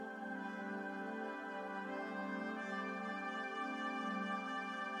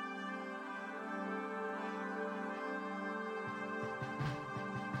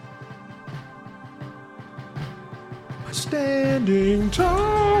Standing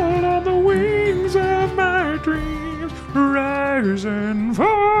tall on the wings of my dreams, rise and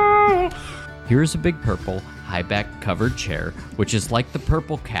fall. Here's a big purple, high-back covered chair, which is like the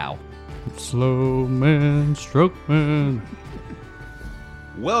purple cow. Slow man, stroke man.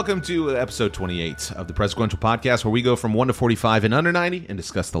 Welcome to episode 28 of the Presequential Podcast, where we go from 1 to 45 and under 90 and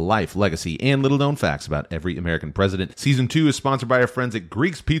discuss the life, legacy, and little-known facts about every American president. Season 2 is sponsored by our friends at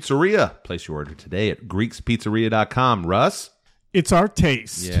Greek's Pizzeria. Place your order today at greekspizzeria.com. Russ? It's our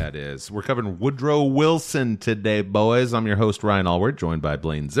taste. Yeah, it is. We're covering Woodrow Wilson today, boys. I'm your host, Ryan Allward, joined by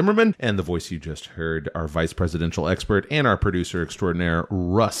Blaine Zimmerman, and the voice you just heard, our vice presidential expert and our producer extraordinaire,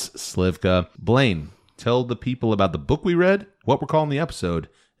 Russ Slivka. Blaine, tell the people about the book we read, what we're calling the episode,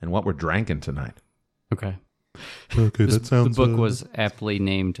 and what we're drinking tonight. Okay. Okay, that sounds... The book was aptly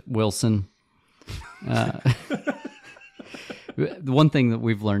named Wilson. The one thing that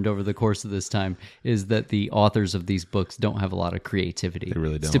we've learned over the course of this time is that the authors of these books don't have a lot of creativity. They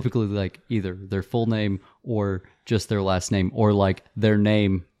really don't. It's typically like either their full name or just their last name, or like their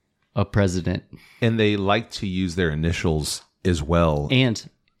name, a president. And they like to use their initials as well. And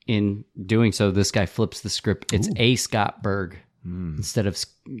in doing so, this guy flips the script. It's A. Scott Berg instead of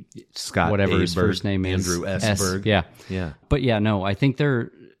Scott whatever A. his Berg, first name is. Andrew S. Berg. Yeah. Yeah. But yeah, no, I think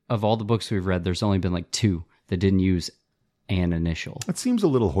of all the books we've read, there's only been like 2 that didn't use an initial. It seems a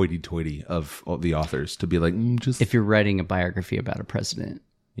little hoity-toity of the authors to be like, just... If you're writing a biography about a president,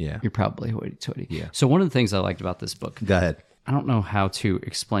 yeah, you're probably hoity-toity. Yeah. So one of the things I liked about this book, Go ahead. I don't know how to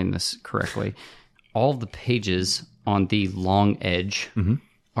explain this correctly. All the pages on the long edge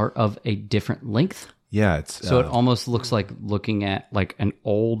are of a different length. Yeah, it's... So it almost looks like looking at like an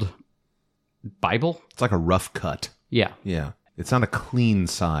old Bible. It's like a rough cut. Yeah. Yeah. It's on a clean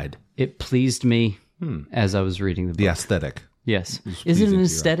side. It pleased me as I was reading the book. The aesthetic. Yes. It's Is it pleasing an to you.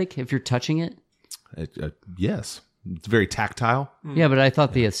 aesthetic if you're touching it? Yes. It's very tactile. Yeah, but I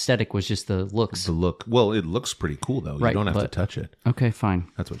thought the aesthetic was just the looks. The look. Well, it looks pretty cool, though. You Right, don't have to but- touch it. Okay,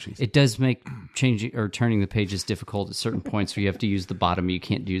 fine. That's what she said. It does make changing or turning the pages difficult at certain points where you have to use the bottom. You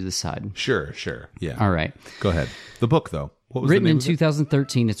can't do the side. Sure. Yeah. All right. Go ahead. The book, though. What was Written the name in of it?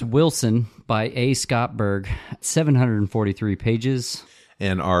 2013, it's Wilson by A. Scott Berg. 743 pages.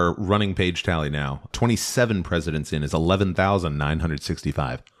 And our running page tally now, 27 presidents in, is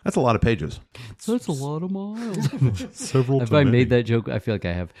 11,965. That's a lot of pages. That's a lot of miles. Several If I made that joke, I feel like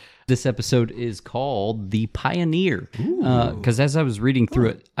I have. This episode is called The Pioneer. Because as I was reading through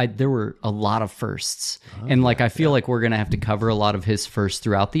it, there were a lot of firsts. And like I feel like we're going to have to cover a lot of his firsts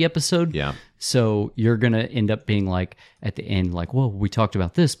throughout the episode. Yeah. So you're going to end up being like, at the end, like, well, we talked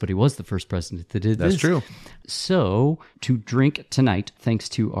about this, but he was the first president that did this. That's true. So to drink tonight, thanks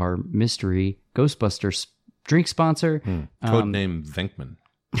to our mystery Ghostbusters drink sponsor, Codename Venkman.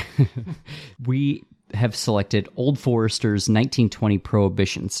 we have selected Old Forester's 1920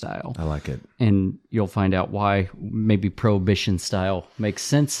 Prohibition style. I like it. And you'll find out why maybe Prohibition style makes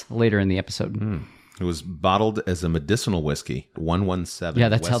sense later in the episode. It was bottled as a medicinal whiskey, 117. Yeah,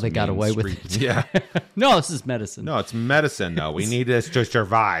 that's how West they got Main away with Street. it. Yeah. No, this is medicine. No, it's medicine, though. We need this to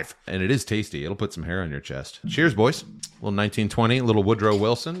survive. And it is tasty. It'll put some hair on your chest. Cheers, boys. A little 1920, a little Woodrow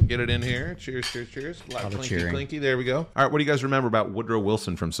Wilson. Get it in here. Cheers. A lot of cheering. clinky. There we go. All right, what do you guys remember about Woodrow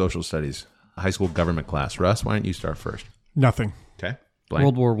Wilson from social studies? High school government class. Russ, why don't you start first? Nothing. Okay. Blaine.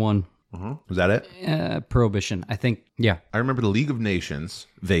 World War I. Was that it? Prohibition. I think, yeah. I remember the League of Nations,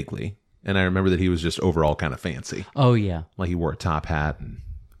 vaguely. And I remember that he was just overall kind of fancy. Oh, yeah. Like he wore a top hat. And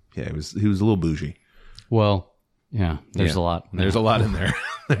yeah, he was a little bougie. Well, yeah, there's a lot. There's a lot in there.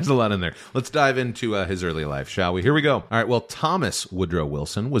 There's a lot in there. Let's dive into his early life, shall we? Here we go. All right, well, Thomas Woodrow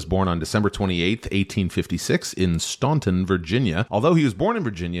Wilson was born on December 28th, 1856 in Staunton, Virginia. Although he was born in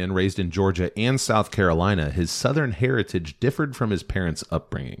Virginia and raised in Georgia and South Carolina, his Southern heritage differed from his parents'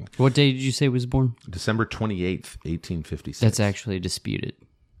 upbringing. What day did you say he was born? December 28th, 1856. That's actually disputed.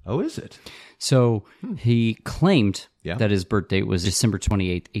 Oh, is it? So he claimed Yeah. that his birth date was December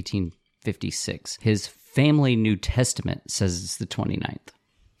 28th, 1856. His family New Testament says it's the 29th.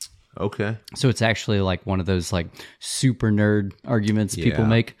 Okay. So it's actually like one of those like super nerd arguments people Yeah.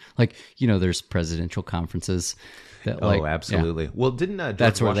 make. Like, you know, there's presidential conferences that like... Oh, absolutely. yeah. Well, didn't George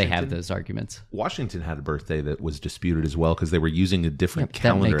That's where they Washington- have those arguments. Washington had a birthday that was disputed as well because they were using a different That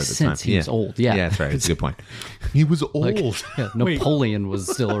calendar makes at the time. sense. He was old. Yeah. Yeah, that's right. It's a good point. He was old. Yeah, Napoleon was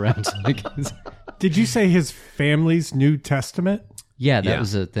still around. Like, Did you say his family's New Testament? Yeah, that Yeah.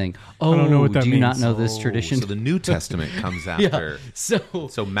 was a thing. Oh, don't know what that do you not means. know this tradition? So the New Testament comes after. So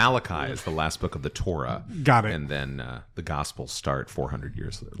So Malachi is the last book of the Torah. Got it. And then the Gospels start 400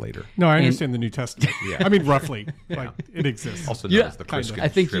 years later. No, I understand the New Testament. I mean, roughly. Like, it exists. Also known as the Christian I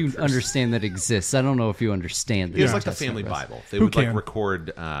think you scriptures. understand that it exists. I don't know if you understand. It was New like the Testament family rest. Bible. They Who would like can?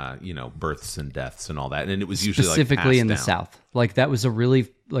 record, births and deaths and all that, and it was usually Specifically like in the passed down. South. Like that was a really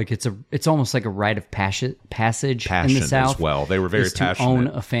like it's almost like a rite of passage in Passion the as South. well. They were very is passionate. to own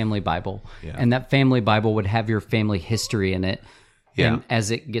a family Bible, Yeah. and that family Bible would have your family history in it. Yeah. And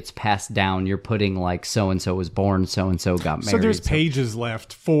as it gets passed down, you're putting like so and so was born, so and so got married. So there's pages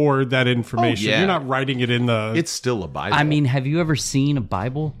left for that information. yeah. You're not writing it in the... It's still a Bible. I mean, have you ever seen a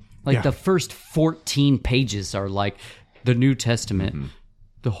Bible? Like Yeah. the first 14 pages are like the New Testament,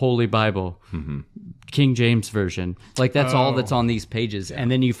 the Holy Bible, King James Version. Like that's all that's on these pages. And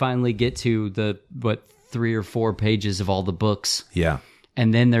then you finally get to the 3 or 4 pages of all the books. yeah.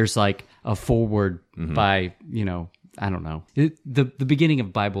 And then there's like a foreword by, I don't know. The beginning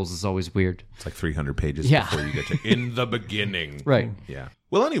of Bibles is always weird. It's like 300 pages Yeah. before you get to in the beginning. Right. Yeah.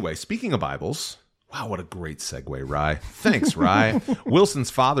 Well, anyway, speaking of Bibles, wow, what a great segue, Rye. Thanks, Rye. Wilson's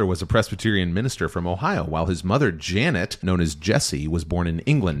father was a Presbyterian minister from Ohio, while his mother, Janet, known as Jessie, was born in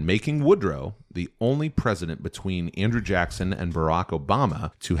England, making Woodrow the only president between Andrew Jackson and Barack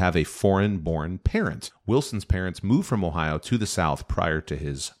Obama to have a foreign-born parent. Wilson's parents moved from Ohio to the South prior to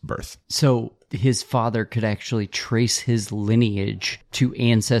his birth. So his father could actually trace his lineage to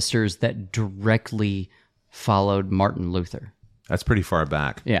ancestors that directly followed Martin Luther. That's pretty far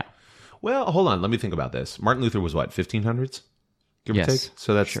back. Yeah. Well, hold on. Let me think about this. Martin Luther was what, 1500s? Give or Yes. take?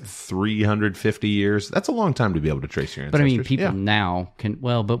 So that's 350 years. That's a long time to be able to trace your ancestors. But I mean, people Yeah. now can,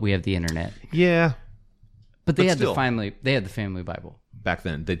 but we have the internet. Yeah. But they But had still. they had the family Bible. Back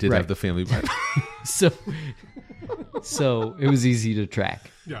then, they did Right. have the family Bible. So it was easy to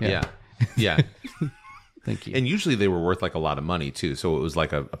track. Yeah. Yeah. Thank you. And usually they were worth like a lot of money too. So it was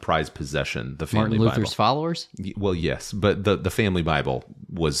like a prized possession, the family Martin Luther's Bible. followers? Well, yes. But the family Bible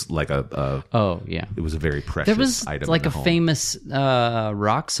was like Oh, yeah. it was a very precious There was item. like in a the home. famous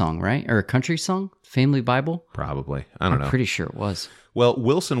rock song, right? Or a country song? Family Bible? Probably. I don't know. Pretty sure it was. Well,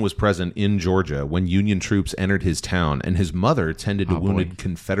 Wilson was present in Georgia when Union troops entered his town, and his mother tended to wounded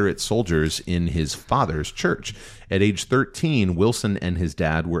Confederate soldiers in his father's church. At age 13, Wilson and his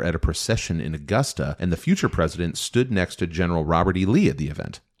dad were at a procession in Augusta, and the future president stood next to General Robert E. Lee at the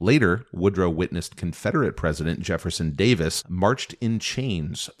event. Later, Woodrow witnessed Confederate President Jefferson Davis marched in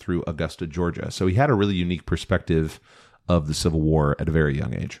chains through Augusta, Georgia. So he had a really unique perspective of the Civil War at a very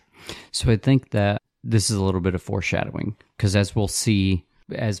young age. So I think that this is a little bit of foreshadowing because as we'll see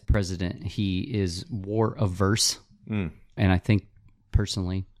as president, he is war averse. And I think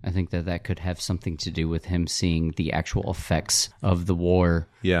personally, I think that could have something to do with him seeing the actual effects of the war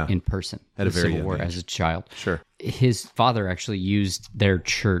in person. At a the very Civil young War age. as a child. Sure. His father actually used their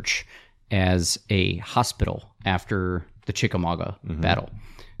church as a hospital after the Chickamauga battle,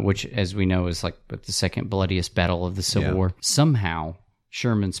 which, as we know, is like the second bloodiest battle of the Civil War. Somehow,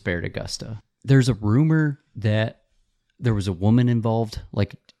 Sherman spared Augusta. There's a rumor that there was a woman involved,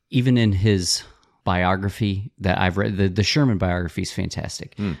 like even in his biography that I've read. The Sherman biography is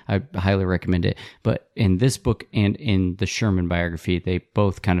fantastic. I highly recommend it. But in this book and in the Sherman biography, they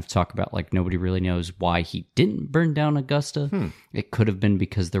both kind of talk about like nobody really knows why he didn't burn down Augusta. It could have been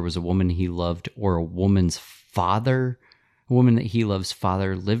because there was a woman he loved or a woman's father, a woman that he loves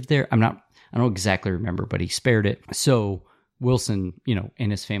father lived there. I don't exactly remember, but he spared it. So Wilson,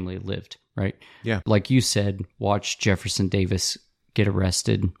 and his family lived, right? Yeah. Like you said, watched Jefferson Davis get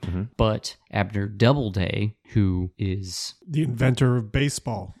arrested, but Abner Doubleday, who is The inventor of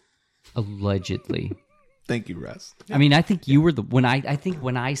baseball. allegedly, Thank you, Russ. I mean, I think you were when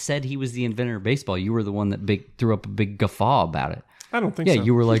I said he was the inventor of baseball, you were the one that threw up a big guffaw about it. I don't think Yeah, so.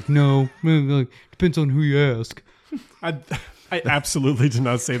 you were like, no, depends on who you ask. I absolutely did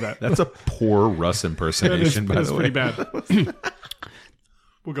not say that. That's a poor Russ impersonation, by That's the way. pretty bad.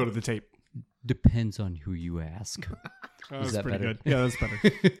 We'll go to the tape. Depends on who you ask. That's that pretty better? good. Yeah, that's better.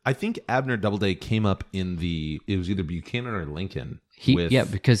 I think Abner Doubleday came up in it was either Buchanan or Lincoln.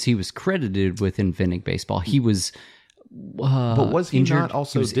 Because he was credited with inventing baseball. He was But was he injured. not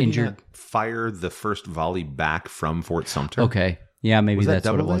also He was did injured. he not fire the first volley back from Fort Sumter? Okay. Yeah, maybe Was that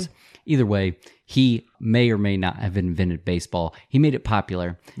that's what it was. Doubleday? Either way, he may or may not have invented baseball. He made it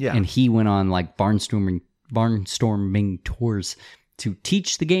popular. Yeah. And he went on like barnstorming tours to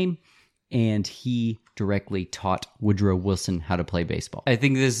teach the game. And he directly taught Woodrow Wilson how to play baseball. I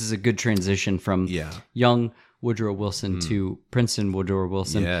think this is a good transition from young Woodrow Wilson to Princeton Woodrow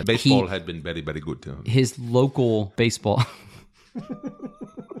Wilson. Yeah, baseball had been very, very good to him. His local baseball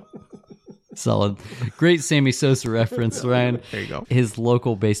Solid. Great Sammy Sosa reference, Ryan. There you go. His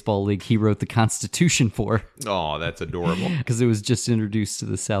local baseball league he wrote the Constitution for Oh, that's adorable. because it was just introduced to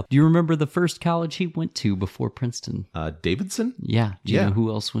the South. Do you remember the first college he went to before Princeton? Davidson? Yeah. Do you Yeah. know who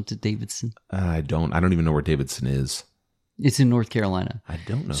else went to Davidson? I don't even know where Davidson is. It's in North Carolina. I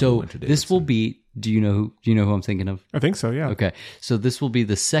don't know. who So went to this will Davidson. be. Do you know who I'm thinking of? I think so, yeah. Okay. So this will be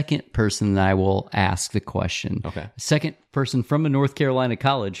the second person that I will ask the question. Okay. Second person from a North Carolina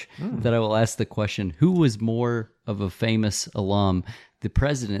college that I will ask the question, who was more of a famous alum, the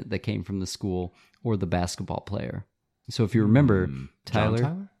president that came from the school or the basketball player? So if you remember,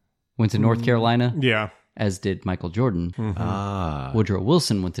 Tyler went to North Carolina, Yeah. as did Michael Jordan. Ah. Woodrow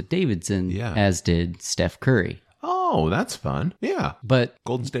Wilson went to Davidson, Yeah. as did Steph Curry. Oh, that's fun. Yeah. But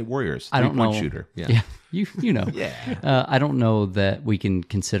Golden State Warriors. I don't know. Three-point shooter. Yeah. you know. Yeah. I don't know that we can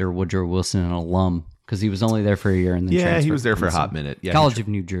consider Woodrow Wilson an alum because he was only there for a year and then Yeah, transferred he was to there for a Princeton. hot minute. Yeah, College of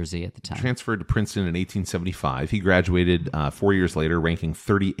New Jersey at the time. transferred to Princeton in 1875. He graduated 4 years later, ranking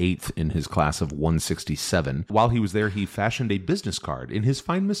 38th in his class of 167. While he was there, he fashioned a business card in his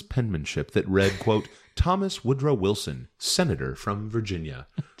finest penmanship that read, quote, Thomas Woodrow Wilson, Senator from Virginia.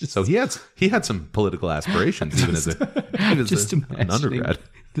 So he had some political aspirations even as Just an imagining undergrad.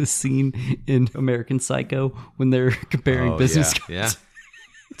 the scene in American Psycho when they're comparing business cards. Yeah.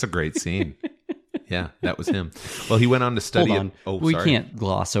 It's a great scene. Yeah, that was him. Well, he went on to study Hold on. at... We sorry. can't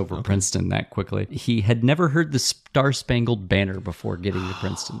gloss over Princeton that quickly. He had never heard the Star Spangled Banner before getting to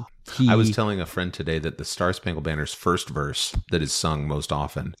Princeton. I was telling a friend today that the Star Spangled Banner's first verse that is sung most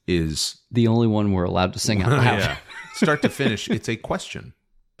often is... the only one we're allowed to sing out loud. Start to finish, it's a question.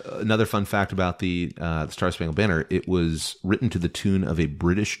 Another fun fact about the Star Spangled Banner, it was written to the tune of a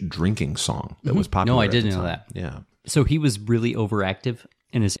British drinking song that was popular. No, I at the didn't know time. that. Yeah. So he was really overactive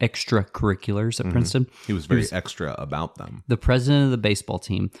in his extracurriculars at Princeton. He was very extra about them. The president of the baseball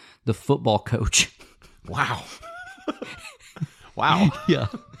team, the football coach. Wow. Wow. Yeah.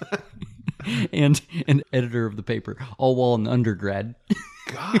 And an editor of the paper, all while an undergrad.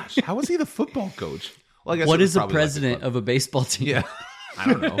 Gosh, how was he the football coach? Well, I guess What it was is a probably like president of a baseball team? Yeah. I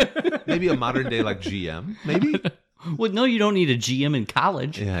don't know. Maybe a modern day like GM, maybe? Well, no, you don't need a GM in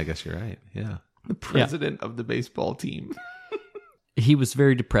college. Yeah, I guess you're right. Yeah. The president of the baseball team. He was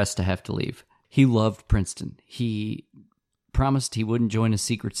very depressed to have to leave. He loved Princeton. He promised he wouldn't join a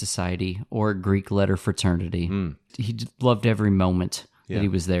secret society or a Greek letter fraternity. He loved every moment that he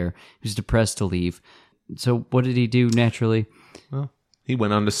was there. He was depressed to leave. So what did he do naturally? Well, he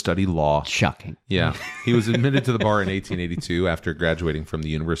went on to study law. Shocking. Yeah. He was admitted to the bar in 1882 after graduating from the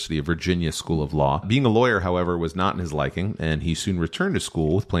University of Virginia School of Law. Being a lawyer, however, was not in his liking, and he soon returned to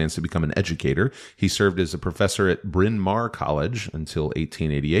school with plans to become an educator. He served as a professor at Bryn Mawr College until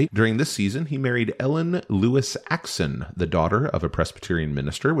 1888. During this season, he married Ellen Lewis Axon, the daughter of a Presbyterian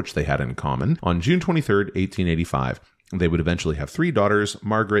minister, which they had in common, on June 23rd, 1885. They would eventually have 3 daughters,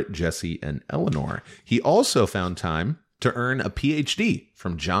 Margaret, Jessie, and Eleanor. He also found time to earn a PhD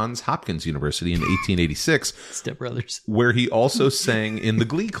from Johns Hopkins University in 1886, Step Brothers. where he also sang in the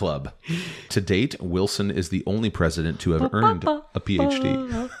Glee Club. To date, Wilson is the only president to have earned a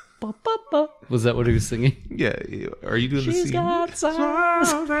PhD. Was that what he was singing? Yeah, are you doing the She's scene? got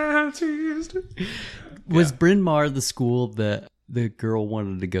size. Yeah. Was Bryn Mawr the school that the girl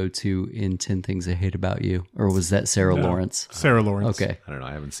wanted to go to in 10 Things I Hate About You? Or was that Sarah Lawrence? Sarah Lawrence. Okay. I don't know.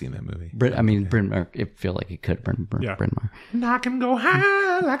 I haven't seen that movie. Bryn Mawr. I feel like it could. Bryn Yeah. Mawr. And I can go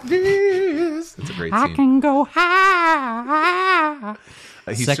high like this. It's a great I scene. can go high.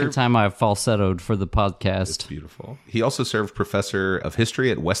 He Second served- time I've falsettoed for the podcast. Beautiful. He also served professor of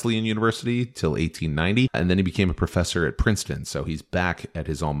history at Wesleyan University till 1890, and then he became a professor at Princeton, so he's back at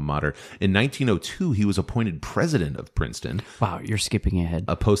his alma mater. In 1902, he was appointed president of Princeton, Wow, you're skipping ahead.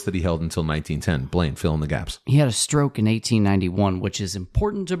 a post that he held until 1910. Blaine, fill in the gaps. He had a stroke in 1891, which is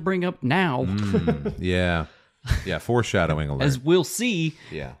important to bring up now. Yeah. Yeah, foreshadowing alert. As we'll see,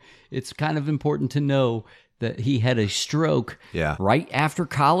 Yeah. it's kind of important to know that he had a stroke Yeah. right after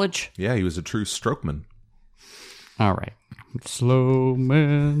college. Yeah, he was a true strokeman. All right. Slow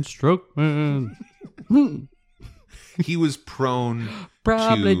man, stroke man. He was prone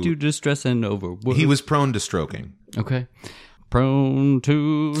Probably to... due to stress and overwork. He was prone to stroking. Okay. Prone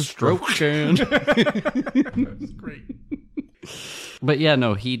to stroking. Great. But yeah,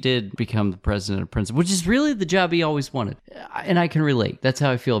 no, he did become the president of Princeton, which is really the job he always wanted. And I can relate. That's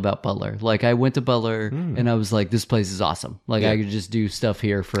how I feel about Butler. Like, I went to Butler and I was like, this place is awesome. Like, I could just do stuff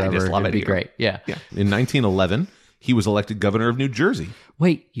here forever. love It'd it be here. great. Yeah. Yeah. In 1911, he was elected governor of New Jersey.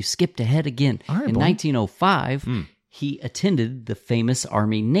 Wait, you skipped ahead again. All right, In boy. 1905, he attended the famous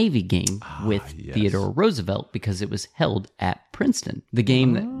Army-Navy game with Theodore Roosevelt because it was held at Princeton. The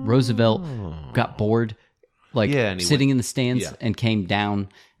game that Roosevelt got bored, sitting in the stands and came down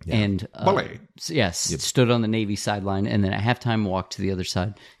and stood on the Navy sideline, and then at halftime walked to the other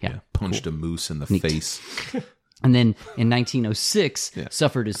side. Punched a moose in the face. And then in 1906,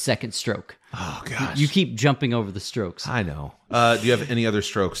 suffered his second stroke. Oh, gosh. You keep jumping over the strokes. I know. Do you have any other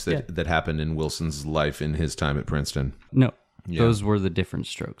strokes that happened in Wilson's life in his time at Princeton? No. Those were the different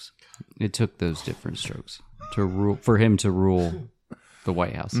strokes. It took those different strokes for him to rule the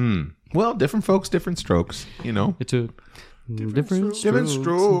White House. Well, different folks, different strokes, you know. It took different strokes. Different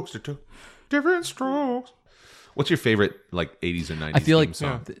strokes. It took different strokes. What's your favorite, 80s and 90s I feel like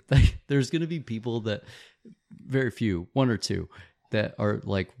song? there's going to be people that, very few, one or two, that are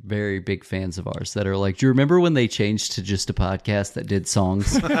very big fans of ours that are like, do you remember when they changed to just a podcast that did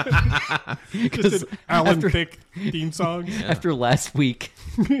songs? Just an Alan Thicke theme song. After last week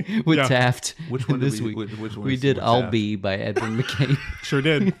with Taft, Which one this did week we did with I'll Taft? Be by Edwin McCain. Sure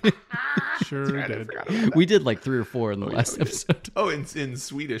did. Sure did. We did 3 or 4 in the last episode. Oh, in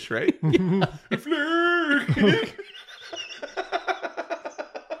Swedish, right?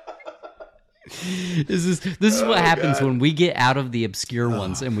 This is what happens when we get out of the obscure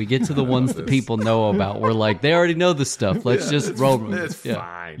ones and we get to the ones that people know about. We're like, they already know this stuff. Let's just roll with it. It's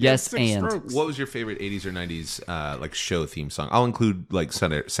fine. Yes, and strokes. What was your favorite 80s or 90s show theme song? I'll include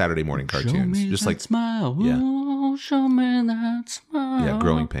Saturday morning cartoons. Show me Just that smile. yeah. Oh, show me that smile. Yeah,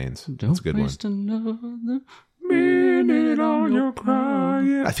 Growing Pains. That's a good one. waste another Minute on your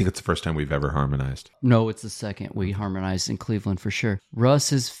cry. I think it's the first time we've ever harmonized. No, it's the second we harmonized in Cleveland for sure.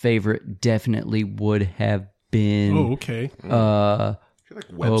 Russ's favorite definitely would have been Oh, okay. I feel like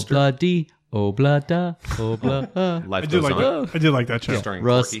Webster. Obla-dee, Obla-da, Obla. Life I Goes did On. I did like that show. Starring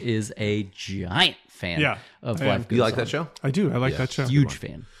Russ Porky. is a giant fan Yeah, of I am. Life Goes You like On. that show? I do. I like that show. Huge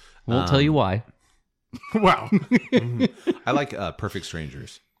fan. Won't tell you why. Wow. I like Perfect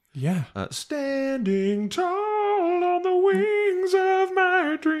Strangers. Yeah. Standing tall. On the wings of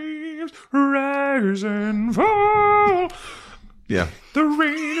my dreams, rise and fall. Yeah. The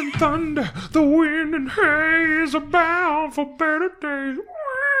rain and thunder, the wind and haze are bound for better days.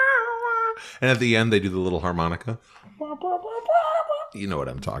 And at the end, they do the little harmonica. You know what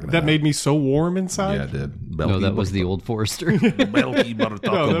I'm talking about. That made me so warm inside. Yeah, it did. No, that was the Old Forester. No,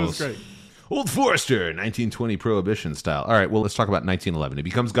 that was great. Old Forester, 1920 Prohibition style. All right, well, let's talk about 1911. He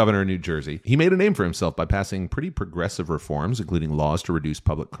becomes governor of New Jersey. He made a name for himself by passing pretty progressive reforms, including laws to reduce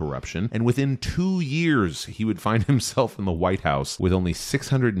public corruption. And within 2 years, he would find himself in the White House with only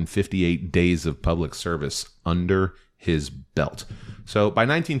 658 days of public service under his belt. So by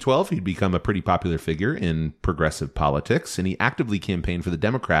 1912, he'd become a pretty popular figure in progressive politics, and he actively campaigned for the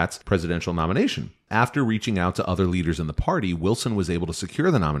Democrats' presidential nomination. After reaching out to other leaders in the party, Wilson was able to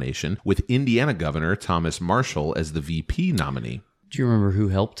secure the nomination with Indiana Governor Thomas Marshall as the VP nominee. Do you remember who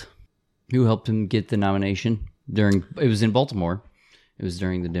helped? Who helped him get the nomination? It was in Baltimore. It was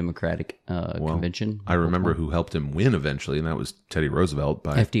during the Democratic convention. I remember who helped him win eventually, and that was Teddy Roosevelt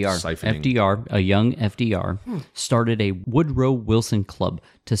by FDR. siphoning. FDR, a young FDR, started a Woodrow Wilson Club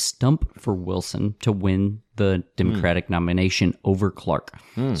to stump for Wilson to win the Democratic nomination over Clark.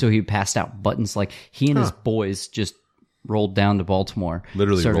 So he passed out buttons like he and his boys just rolled down to Baltimore.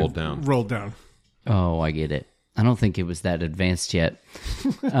 Literally Started- rolled down. Rolled down. Oh, I get it. I don't think it was that advanced yet.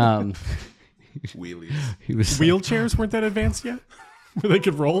 Wheelies. He was Wheelchairs weren't that advanced yet? Where they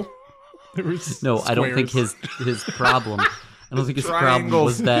could roll? There was no. I don't think squares. his problem. I don't think his problem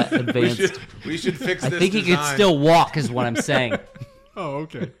was that advanced. We should fix I this think he could design. still walk, is what I'm saying. Oh,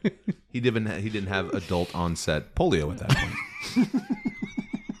 okay. He didn't have adult onset polio at that point.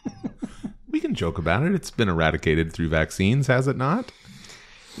 We can joke about it. It's been eradicated through vaccines, has it not?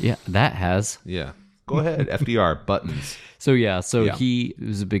 Yeah, that has. Yeah. Go ahead. FDR, buttons. So Yeah. he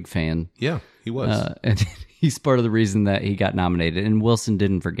was a big fan. Yeah, he was. And he's part of the reason that he got nominated, and Wilson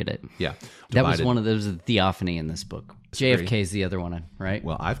didn't forget it. Yeah. That was Divided. one of those, a theophany in this book. JFK is the other one, right?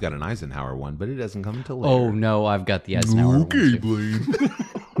 Well, I've got an Eisenhower one, but it doesn't come until later. Oh, no, I've got the Eisenhower one, too.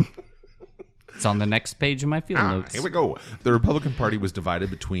 It's on the next page of my field notes. Here we go. The Republican Party was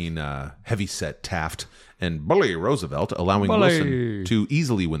divided between heavyset Taft and Bully Roosevelt, allowing Wilson to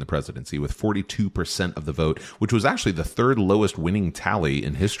easily win the presidency with 42% of the vote, which was actually the third lowest winning tally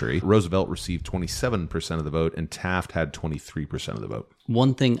in history. Roosevelt received 27% of the vote, and Taft had 23% of the vote.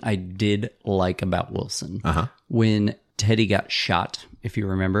 One thing I did like about Wilson, when Teddy got shot, if you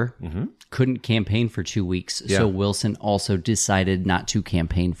remember, couldn't campaign for 2 weeks. Yeah. So Wilson also decided not to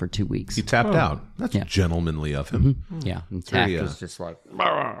campaign for 2 weeks. He tapped out. That's gentlemanly of him. Yeah. And Taft very, was just like,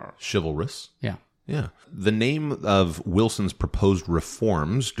 Chivalrous. yeah. Yeah. The name of Wilson's proposed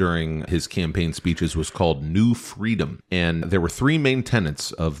reforms during his campaign speeches was called New Freedom. And there were three main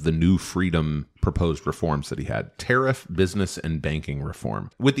tenets of the New Freedom proposed reforms that he had: tariff, business, and banking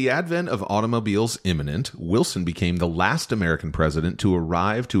reform. With the advent of automobiles imminent, Wilson became the last American president to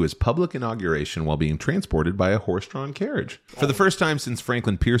arrive to his public inauguration while being transported by a horse-drawn carriage. For the first time since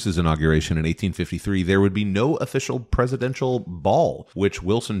Franklin Pierce's inauguration in 1853, there would be no official presidential ball, which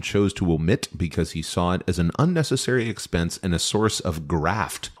Wilson chose to omit because he saw it as an unnecessary expense and a source of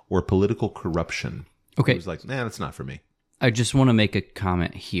graft or political corruption. Okay. He was like, nah, that's not for me. I just want to make a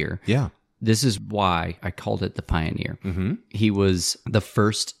comment here. Yeah. This is why I called it the Pioneer. Mm-hmm. He was the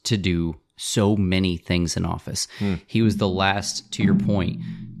first to do so many things in office. He was the last, to your point,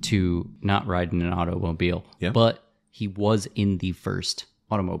 to not ride in an automobile. Yeah. But he was in the first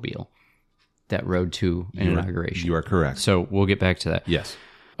automobile that rode to an inauguration. You are correct. So we'll get back to that. Yes.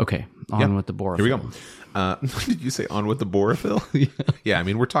 Okay, on with the Borophyll. Here we go. Did you say on with the Borophyll? Yeah, I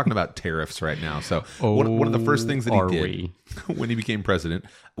mean, we're talking about tariffs right now. So one of the first things that he did when he became president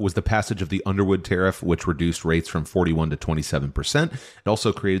was the passage of the Underwood Tariff, which reduced rates from 41 to 27%. It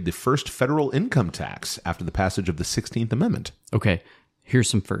also created the first federal income tax after the passage of the 16th Amendment. Okay, here's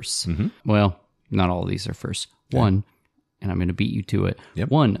some firsts. Mm-hmm. Well, not all of these are firsts. Okay. One, and I'm going to beat you to it. Yep.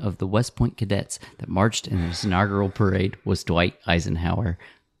 One of the West Point cadets that marched in his inaugural parade was Dwight Eisenhower.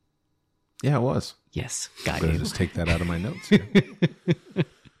 Yeah, it was. Yes, got you. you. Just take that out of my notes.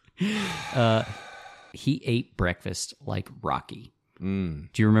 He ate breakfast like Rocky. Do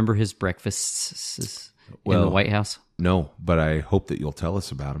you remember his breakfasts in the White House? No, but I hope that you'll tell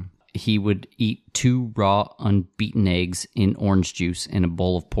us about him. He would eat 2 raw, unbeaten eggs in orange juice and a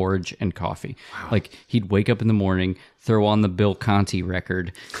bowl of porridge and coffee. Wow. Like, he'd wake up in the morning, throw on the Bill Conti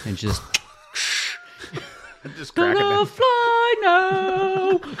record, and just... just crack Gonna fly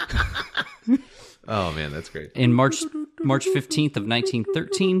now! Oh, man, that's great. In March 15th of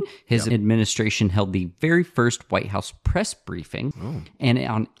 1913, his administration held the very first White House press briefing. Oh. And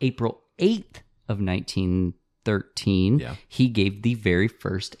on April 8th of 1913, he gave the very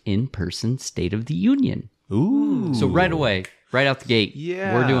first in-person State of the Union. Ooh. So right away, right out the gate,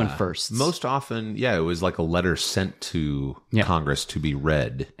 we're doing firsts. Most often, it was like a letter sent to Congress to be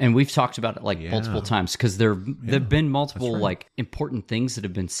read. And we've talked about it multiple times because there've been multiple important things that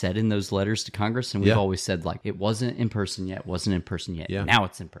have been said in those letters to Congress. And we've always said it wasn't in person yet, wasn't in person yet. Yeah. Now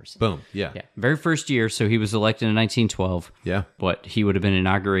it's in person. Boom. Yeah. Very first year. So he was elected in 1912. Yeah. But he would have been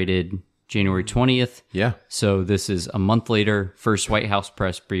inaugurated January 20th. Yeah. So this is a month later, first White House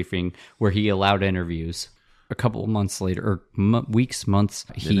press briefing where he allowed interviews. A couple of months later, or weeks, months,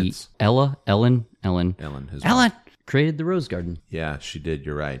 Ellen created the Rose Garden. Yeah, she did.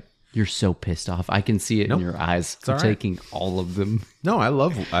 You're right. You're so pissed off. I can see it in your eyes. I'm taking all of them. No, I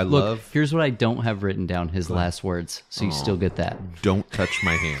love. Here's what I don't have written down, his last words, so you still get that. Don't touch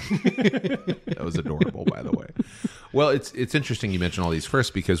my hand. That was adorable, by the way. Well, it's interesting you mention all these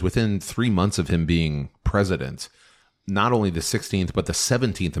first because within 3 months of him being president, not only the 16th, but the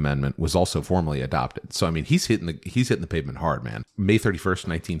 17th Amendment was also formally adopted. So, I mean, he's hitting the pavement hard, man. May 31st,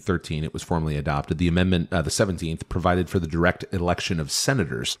 1913, it was formally adopted. The amendment, the 17th, provided for the direct election of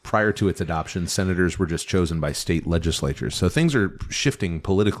senators. Prior to its adoption, senators were just chosen by state legislatures. So things are shifting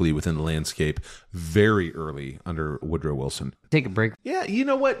politically within the landscape very early under Woodrow Wilson. Take a break. Yeah, you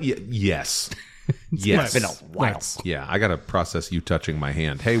know what? Yes. Yes. It's been a while. Yeah, I got to process you touching my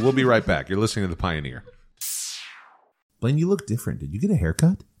hand. Hey, we'll be right back. You're listening to The Pioneer. Blaine, you look different. Did you get a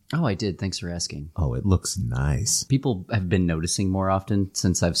haircut? Oh, I did. Thanks for asking. Oh, it looks nice. People have been noticing more often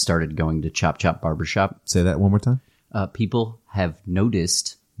since I've started going to Chop Chop Barbershop. Say that one more time. People have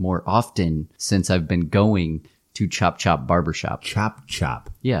noticed more often since I've been going to Chop Chop Barbershop. Chop Chop.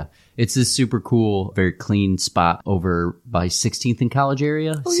 Yeah. It's this super cool, very clean spot over by 16th and College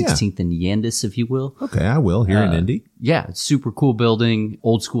area. 16th and Yandis, if you will. Okay, I will. Here in Indy. Yeah, it's super cool building,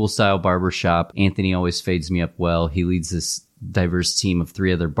 old school style barbershop. Anthony always fades me up well. He leads this diverse team of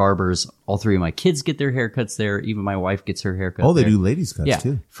 3 other barbers. All 3 of my kids get their haircuts there. Even my wife gets her haircut Oh, they there. do ladies' cuts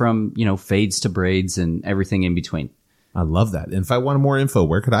too. From, fades to braids and everything in between. I love that. And if I wanted more info,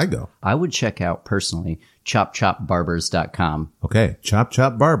 where could I go? I would check out, personally, chopchopbarbers.com. Okay,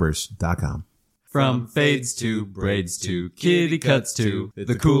 chopchopbarbers.com. From fades to braids to kitty cuts to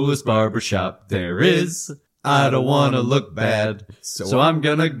the coolest barbershop there is. I don't want to look bad, so I'm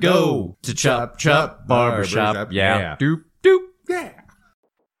gonna go to Chop Chop Barbershop. Yeah. Doop, doop. Yeah.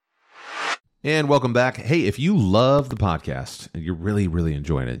 And welcome back. Hey, if you love the podcast and you're really, really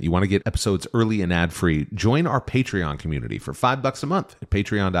enjoying it, you want to get episodes early and ad-free, join our Patreon community for $5 a month at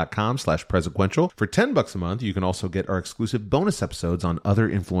patreon.com/presentquential. For $10 a month, you can also get our exclusive bonus episodes on other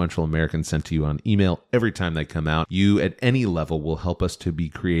influential Americans sent to you on email every time they come out. You, at any level, will help us to be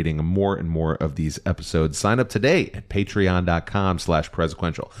creating more and more of these episodes. Sign up today at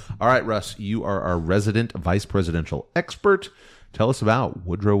patreon.com/presentquential. All right, Russ, you are our resident vice presidential expert. Tell us about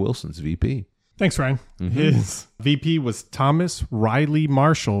Woodrow Wilson's VP. Thanks, Ryan. His VP was Thomas Riley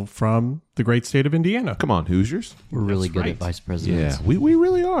Marshall from the great state of Indiana. Come on, Hoosiers. We're really good right. at vice presidents. Yeah, we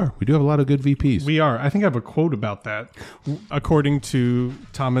really are. We do have a lot of good VPs. We are. I think I have a quote about that. According to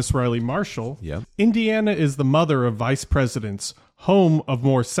Thomas Riley Marshall, Yep. Indiana is the mother of vice presidents, home of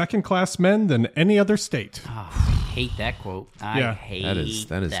more second-class men than any other state. I hate that quote. I Yeah. hate That is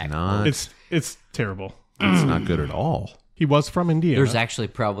that not. It's terrible. It's not good at all. He was from Indiana. There's actually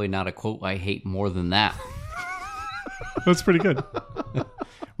probably not a quote I hate more than that. That's pretty good.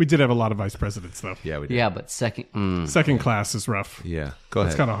 We did have a lot of vice presidents, though. Yeah, we did. Yeah, but second... Second class is rough. Yeah. Go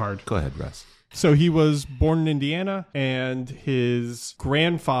ahead. It's kind of hard. Go ahead, Russ. So he was born in Indiana, and his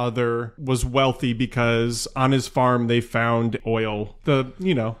grandfather was wealthy because on his farm they found oil.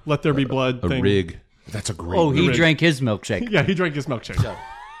 Let there be blood A thing. rig. That's a great Oh, he rig. drank his milkshake. Yeah, he drank his milkshake.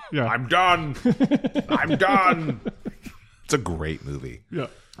 Yeah. I'm done. I'm done. It's a great movie. Yeah.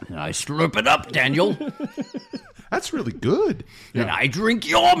 And I slurp it up, Daniel. That's really good. And I drink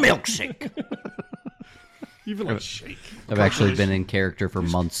your milkshake. Even like shake. I've actually been in character for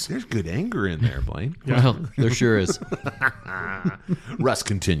months. There's good anger in there, Blaine. Well, there sure is. Russ,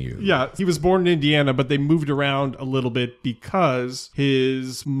 continue. Yeah, he was born in Indiana, but they moved around a little bit because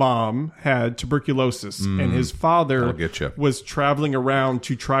his mom had tuberculosis and his father That'll get you. was traveling around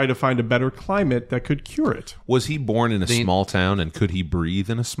to try to find a better climate that could cure it. Was he born in a small town, and could he breathe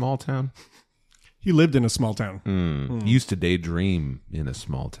in a small town? He lived in a small town. He used to daydream in a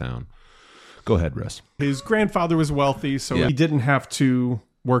small town. Go ahead, Russ. His grandfather was wealthy, so Yeah. he didn't have to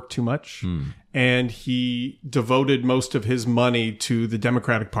work too much. And he devoted most of his money to the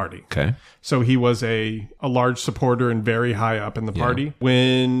Democratic Party. Okay. So he was a large supporter and very high up in the party.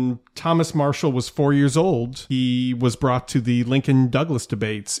 When Thomas Marshall was 4 years old, he was brought to the Lincoln-Douglas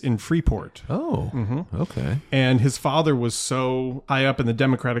debates in Freeport. Oh, okay. And his father was so high up in the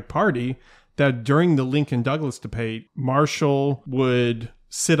Democratic Party that during the Lincoln-Douglas debate, Marshall would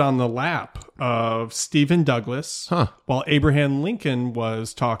sit on the lap of Stephen Douglas while Abraham Lincoln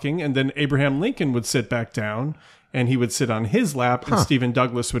was talking, and then Abraham Lincoln would sit back down and he would sit on his lap, and Stephen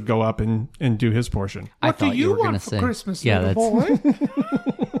Douglas would go up and do his portion. I thought you were going to say Christmas, yeah, that's boy?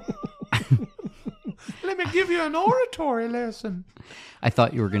 Let me give you an oratory lesson. I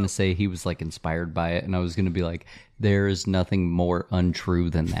thought you were going to say he was like inspired by it, and I was going to be like, there is nothing more untrue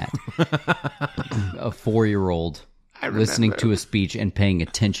than that. A 4-year-old listening to a speech and paying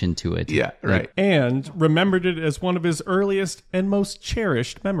attention to it. Yeah, right. And remembered it as one of his earliest and most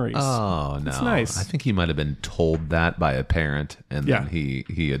cherished memories. Oh, no. It's nice. I think he might have been told that by a parent, and Yeah. then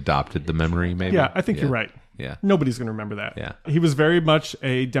he adopted the memory, maybe. Yeah, I think you're right. Yeah. Nobody's going to remember that. Yeah. He was very much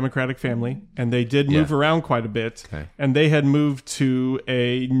a Democratic family, and they did move around quite a bit. Okay. And they had moved to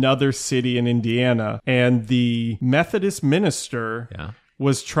another city in Indiana, and the Methodist minister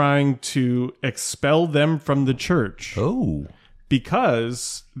was trying to expel them from the church Oh.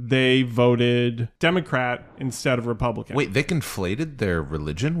 because they voted Democrat instead of Republican. Wait, they conflated their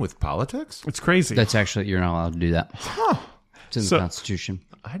religion with politics? It's crazy. That's actually, you're not allowed to do that. It's in the Constitution.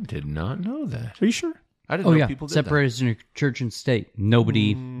 I did not know that. Are you sure? I didn't Oh, know yeah. people did Separated into church and state.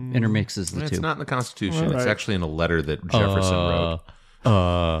 Nobody intermixes the that. It's two. not in the Constitution. All It's right. actually in a letter that Jefferson wrote.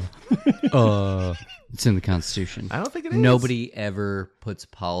 It's in the Constitution. I don't think it is. Nobody ever puts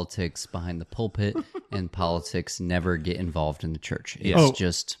politics behind the pulpit, and politics never get involved in the church. It's Oh.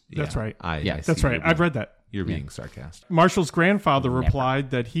 just That's right. I Yeah. see That's right. you're I've read that. You're being sarcastic. Marshall's grandfather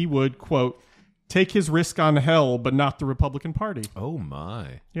replied that he would, quote, take his risk on hell, but not the Republican Party. Oh,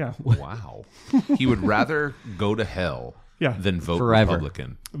 my. Yeah. Wow. He would rather go to hell Yeah. than vote Forever.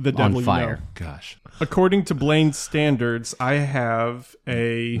 Republican. The on devil you fire. know. Gosh. According to Blaine's standards, I have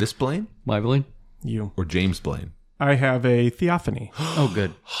a This Blaine Lively? or James Blaine? I have a theophany, Oh,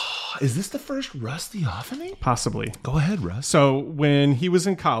 good. Is this the first Russ Theophany? possibly. Go ahead, Russ. So when he was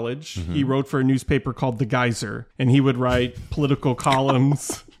in college, he wrote for a newspaper called The Geyser, and he would write political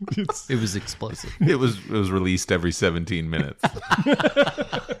columns. It was explosive. It was released every 17 minutes.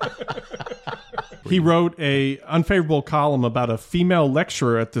 He wrote a unfavorable column about a female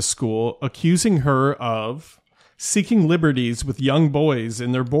lecturer at the school accusing her of seeking liberties with young boys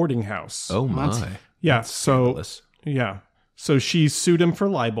in their boarding house. Oh, my. yeah. So Scandalous. yeah. So she sued him for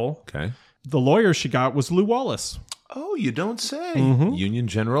libel. Okay. The lawyer she got was Lew Wallace. Oh, you don't say. Union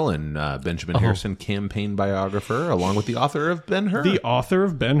General and Benjamin Harrison campaign biographer, along with the author of Ben-Hur. The author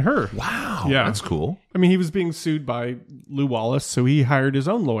of Ben-Hur. Wow, Yeah. that's cool. I mean, he was being sued by Lew Wallace, so he hired his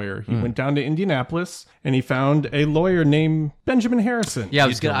own lawyer. He went down to Indianapolis, and he found a lawyer named Benjamin Harrison. Yeah, I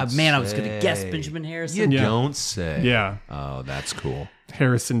was gonna guess Benjamin Harrison. You don't say. Yeah. Oh, that's cool.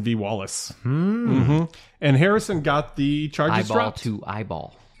 Harrison v. Wallace. And Harrison got the charges Eyeball dropped. to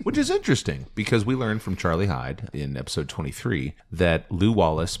eyeball. Which is interesting because we learned from Charlie Hyde in episode 23 that Lew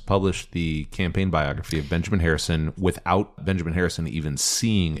Wallace published the campaign biography of Benjamin Harrison without Benjamin Harrison even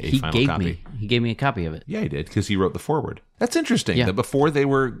seeing a final copy. He gave me a copy of it. Yeah, he did because he wrote the foreword. That's interesting Yeah. that before they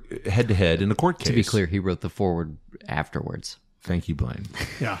were head to head in a court case. To be clear, he wrote the foreword afterwards. Thank you, Blaine.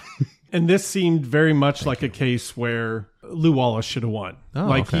 Yeah. And this seemed very much like a case where Lew Wallace should have won.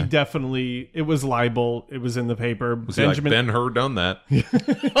 Oh, he okay. definitely, it was libel. It was in the paper. Was he like, Ben-Hur done that?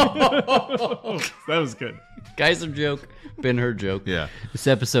 That was good. Guys, some joke. Ben-Hur joke. Yeah. This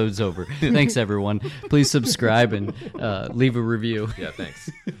episode's over. Thanks, everyone. Please subscribe and leave a review. Yeah, thanks.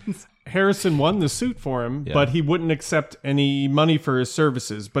 Harrison won the suit for him, but he wouldn't accept any money for his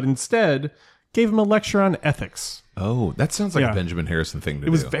services, but instead gave him a lecture on ethics. Oh, that sounds like Yeah. a Benjamin Harrison thing to do. It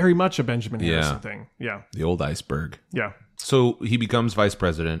was very much a Benjamin Harrison Yeah. thing. Yeah. The old iceberg. Yeah. So he becomes vice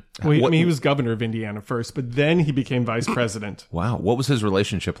president. Well, What- he was governor of Indiana first, but then he became vice president. Wow. What was his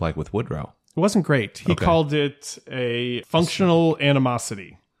relationship like with Woodrow? It wasn't great. He called it a functional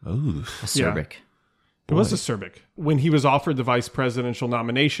animosity. Oh, Acerbic. It was acerbic. When he was offered the vice presidential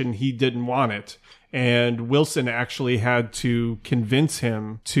nomination, he didn't want it. And Wilson actually had to convince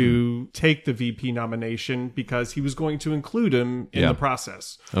him to take the VP nomination because he was going to include him in the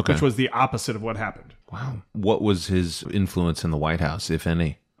process, which was the opposite of what happened. wow. What was his influence in the White House, if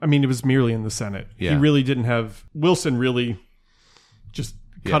any? I mean, it was merely in the Senate. Yeah. He really didn't have... Wilson really just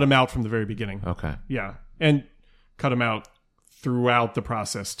cut him out from the very beginning. Okay. Yeah. And cut him out throughout the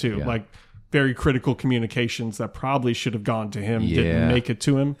process, too. Like, very critical communications that probably should have gone to him didn't make it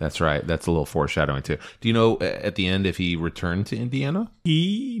to him. That's right. That's a little foreshadowing, too. Do you know at the end if he returned to Indiana?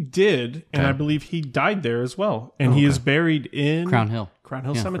 He did, and I believe he died there as well. And he is buried in... Crown Hill. Crown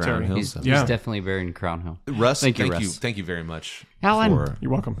Hill Cemetery. Crown Hill He's Cemetery. definitely buried in Crown Hill. Russ, Thank you, Russ. Thank you very much. Alan.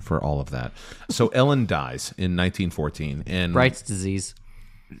 You're welcome. For all of that. So Ellen dies in 1914. And Bright's disease,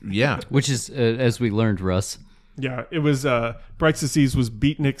 yeah. which is, as we learned, Russ. Yeah, it was... Bright's disease was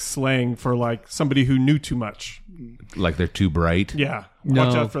beatnik slang for, like, somebody who knew too much. Like they're too bright. Yeah. No,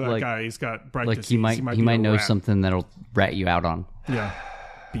 Watch out for that like- guy. He's got bright Like disease. he might be a know rat. something that'll rat you out on. Yeah.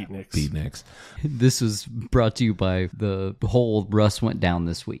 Beatniks. Beatniks. This was brought to you by the whole Russ went down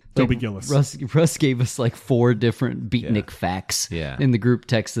this week. Toby Gillis. Russ gave us like 4 different beatnik facts in the group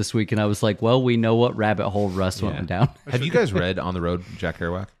text this week, and I was like, well, we know what rabbit hole Russ went down. Have you guys read On the Road, Jack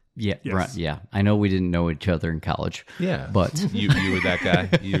Kerouac? Yeah, Yes. right, yeah. I know we didn't know each other in college. Yeah. But You were that guy?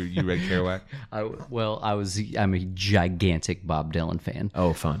 You read Kerouac? I'm a gigantic Bob Dylan fan.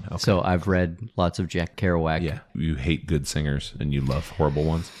 Oh, fun. Okay. So I've read lots of Jack Kerouac. Yeah, you hate good singers and you love horrible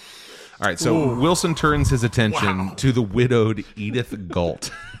ones. All right, so Wilson turns his attention to the widowed Edith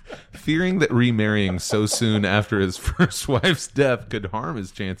Galt. Fearing that remarrying so soon after his first wife's death could harm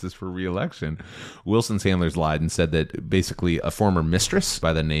his chances for re-election, Wilson's handlers lied and said that basically a former mistress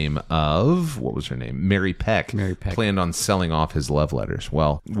by the name of, what was her name? Mary Peck. Planned on selling off his love letters.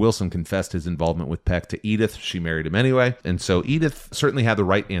 Well, Wilson confessed his involvement with Peck to Edith. She married him anyway. And so Edith certainly had the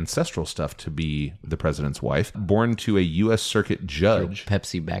right ancestral stuff to be the president's wife. Born to a U.S. Circuit judge.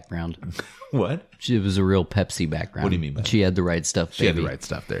 Pepsi background. What? She was a real Pepsi background. What do you mean by that? She had the right stuff, She had the right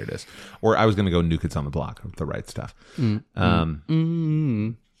stuff. There it is. Or I was going to go New Kids on the Block. The right stuff.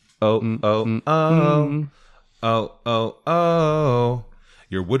 Oh.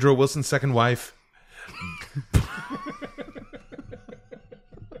 You're Woodrow Wilson's second wife.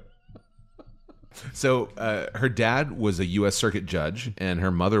 So her dad was a U.S. Circuit judge, and her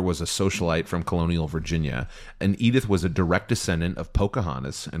mother was a socialite from colonial Virginia. And Edith was a direct descendant of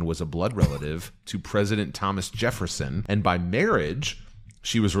Pocahontas and was a blood relative to President Thomas Jefferson. And by marriage,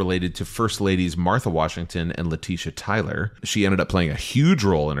 she was related to First Ladies Martha Washington and Letitia Tyler. She ended up playing a huge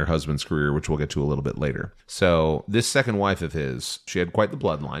role in her husband's career, which we'll get to a little bit later. So this second wife of his, she had quite the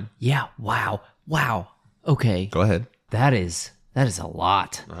bloodline. Yeah. Wow. Okay. Go ahead. That is a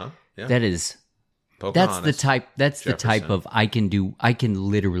lot. Yeah. That's the Pocahontas, type Jefferson. of I can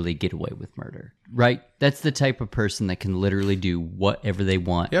literally get away with murder. Right? That's the type of person that can literally do whatever they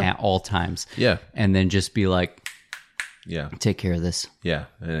want at all times. Yeah. And then just be like, Yeah. take care of this. Yeah,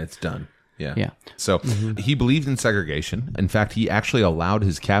 and it's done. Yeah. Yeah. So he believed in segregation. In fact, he actually allowed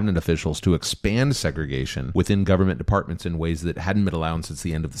his cabinet officials to expand segregation within government departments in ways that hadn't been allowed since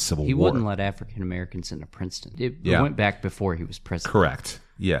the end of the Civil He War. wouldn't let African Americans into Princeton. It went back before he was president. Correct.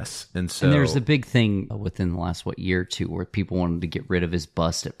 Yes. And so And there's a big thing within the last, year or two where people wanted to get rid of his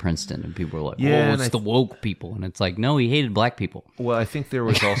bust at Princeton. And people were like, Yeah, it's the woke people. And it's like, no, he hated black people. Well, I think there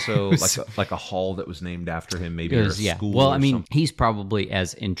was also like a hall that was named after him, maybe, or a school. Well, or I mean, something. he's probably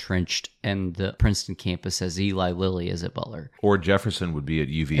as entrenched in the Princeton campus as Eli Lilly is at Butler. Or Jefferson would be at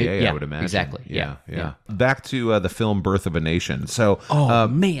UVA, Yeah, I would imagine. exactly. Yeah. Yeah. Back to the film Birth of a Nation. So,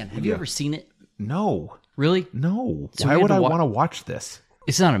 Man, have you ever seen it? no. Really? No. So Why we had would to I wa- want to watch this?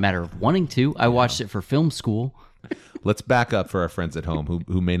 It's not a matter of wanting to. I watched it for film school. Let's back up for our friends at home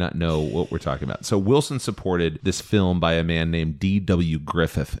who may not know what we're talking about. So Wilson supported this film by a man named D.W.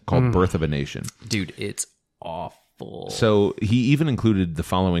 Griffith called Birth of a Nation. Dude, it's awful. So he even included the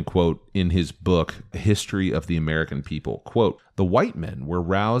following quote in his book, History of the American People. Quote, "The white men were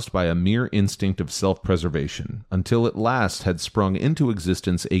roused by a mere instinct of self-preservation until at last had sprung into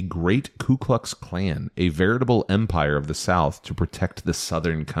existence a great Ku Klux Klan, a veritable empire of the South to protect the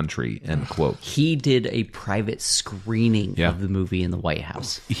Southern country," end quote. He did a private screening Yeah. of the movie in the White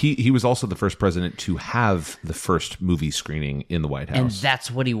House. He was also the first president to have the first movie screening in the White House. And that's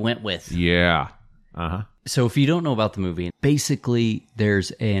what he went with. Yeah. Uh-huh. So if you don't know about the movie, basically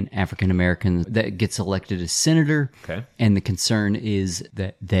there's an African American that gets elected as senator. Okay. And the concern is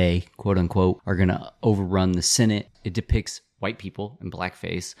that they, quote unquote, are going to overrun the Senate. It depicts white people in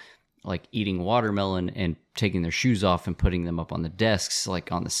blackface, like eating watermelon and taking their shoes off and putting them up on the desks,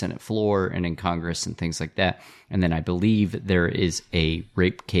 like on the Senate floor and in Congress and things like that. And then I believe there is a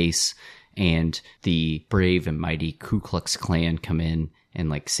rape case and the brave and mighty Ku Klux Klan come in and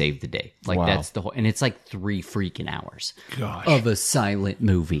like save the day. Like that's the whole, and it's like 3 freaking hours of a silent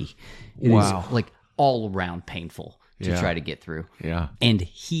movie. It is like all around painful to try to get through. Yeah. And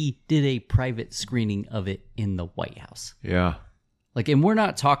he did a private screening of it in the White House. Yeah. Like, and we're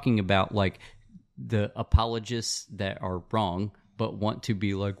not talking about like the apologists that are wrong, but want to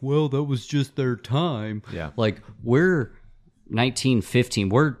be like, well, that was just their time. Yeah. Like, we're 1915.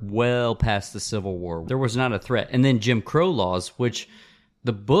 We're well past the Civil War. There was not a threat. And then Jim Crow laws, which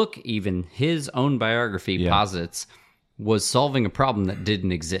the book, even his own biography posits, was solving a problem that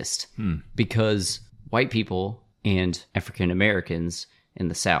didn't exist because white people and African Americans in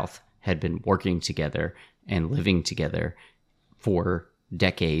the South had been working together and living together for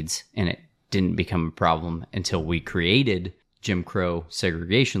decades, and it didn't become a problem until we created Jim Crow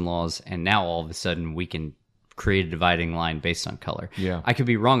segregation laws, and now all of a sudden we can create a dividing line based on color. Yeah. I could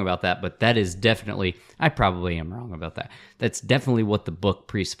be wrong about that, but that is definitely, I probably am wrong about that. That's definitely what the book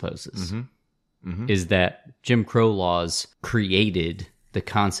presupposes, is that Jim Crow laws created the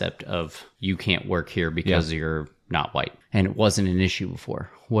concept of you can't work here because you're not white. And it wasn't an issue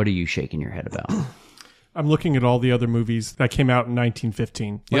before. What are you shaking your head about? I'm looking at all the other movies that came out in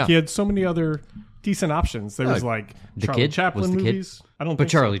 1915. Like, Yeah. he had so many other decent options. There was like Charlie Kid? Chaplin Was the Kid? movies. I don't But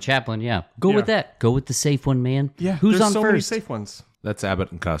think so. Charlie Chaplin, Go with that. Go with the safe one, man. Yeah, Who's there's on so many first? safe ones. That's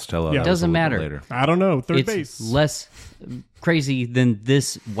Abbott and Costello. Yeah. That was a Doesn't little bit matter. Later. I don't know. Third It's base. less crazy than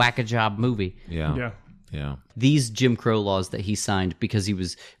this whack-a-job movie. Yeah. Yeah. Yeah. These Jim Crow laws that he signed because he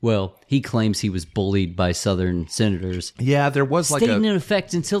was, he claims he was bullied by Southern senators, Yeah, there was like stayed in a...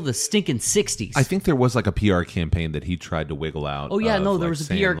 effect until the stinking 60s. I think there was like a PR campaign that he tried to wiggle out. Oh, yeah, of, no, there like, was a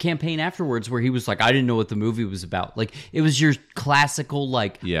saying- PR campaign afterwards where he was like, I didn't know what the movie was about. Like, it was your classical,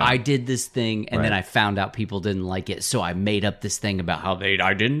 like, Yeah. I did this thing, and then Right. I found out people didn't like it, so I made up this thing about how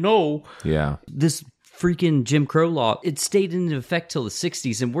I didn't know. Yeah. This freaking Jim Crow law, it stayed in effect till the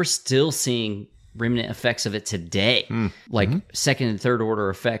 60s, and we're still seeing remnant effects of it today. Like, second and third order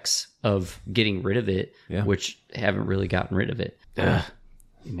effects of getting rid of it, which haven't really gotten rid of it. Ugh.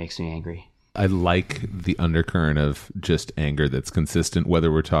 It makes me angry. I like the undercurrent of just anger that's consistent,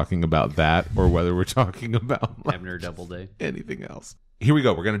 whether we're talking about that or whether we're talking about like, Abner Doubleday. anything else. Here we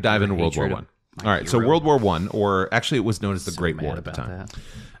go. We're going to dive into World War One. All right. So World War One, or actually it was known as the Great War at the time,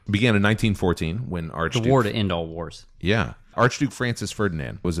 began in 1914 when Archduke... The war to end all wars. Yeah. Archduke Francis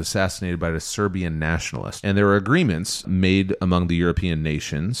Ferdinand was assassinated by a Serbian nationalist, and there were agreements made among the European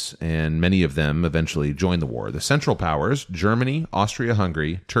nations, and many of them eventually joined the war. The Central Powers, Germany,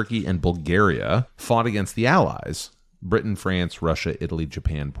 Austria-Hungary, Turkey, and Bulgaria, fought against the Allies, Britain, France, Russia, Italy,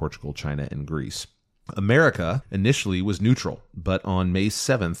 Japan, Portugal, China, and Greece. America initially was neutral, but on May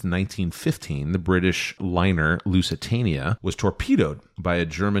 7th, 1915, the British liner Lusitania was torpedoed by a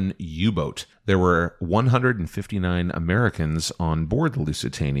German U-boat. There were 159 Americans on board the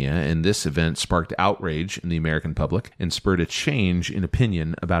Lusitania, and this event sparked outrage in the American public and spurred a change in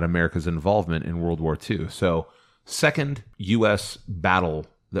opinion about America's involvement in World War II. So, second U.S. battle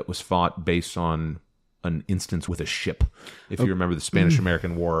that was fought based on an instance with a ship. If you remember the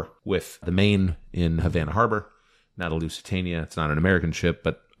Spanish-American War with the Maine in Havana Harbor, not a Lusitania. It's not an American ship,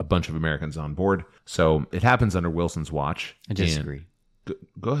 but a bunch of Americans on board. So it happens under Wilson's watch. I disagree.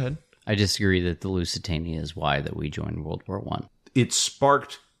 Go ahead. I disagree that the Lusitania is why that we joined World War I. It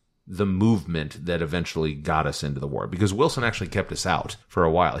sparked the movement that eventually got us into the war, because Wilson actually kept us out for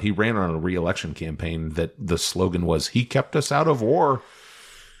a while. He ran on a re-election campaign that the slogan was, "He kept us out of war."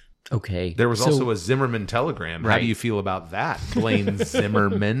 Okay. There was also a Zimmerman telegram. Right. How do you feel about that, Blaine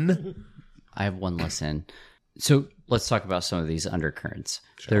Zimmerman? I have one less in. So let's talk about some of these undercurrents.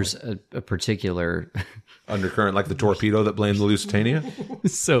 There's a particular undercurrent, like the torpedo that blamed the Lusitania.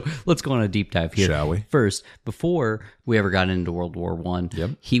 So let's go on a deep dive here. Shall we? First, before we ever got into World War I,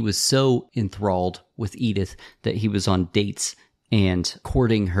 he was so enthralled with Edith that he was on dates and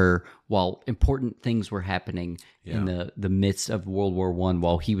courting her while important things were happening in the midst of World War I,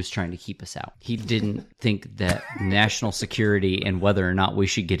 while he was trying to keep us out. He didn't think that national security and whether or not we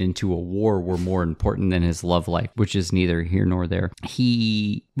should get into a war were more important than his love life, which is neither here nor there.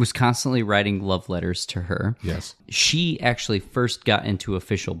 He was constantly writing love letters to her. Yes. She actually first got into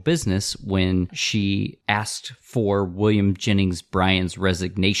official business when she asked for William Jennings Bryan's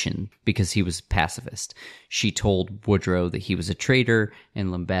resignation because he was a pacifist. She told Woodrow that he was a traitor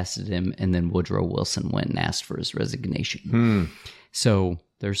and lambasted him, and then Woodrow Wilson went and asked for his resignation. So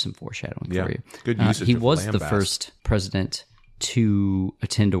there's some foreshadowing for you. Good usage he of was the lambast. first president to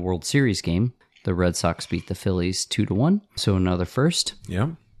attend a World Series game. The Red Sox beat the Phillies 2-1. So another first.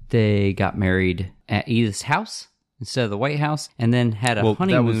 Yeah. They got married at Edith's house instead of the White House, and then had a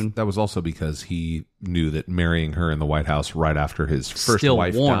honeymoon. That was also because he knew that marrying her in the White House right after his first Still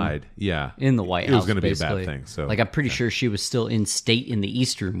wife warm died, in the White House, it was going to be a basically. bad thing. So, like, I'm pretty sure she was still in state in the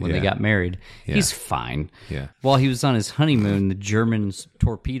East Room when they got married. He's fine. Yeah. While he was on his honeymoon, the Germans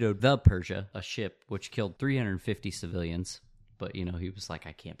torpedoed the Persia, a ship which killed 350 civilians. But, he was like,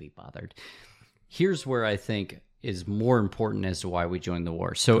 I can't be bothered. Here's where I think is more important as to why we joined the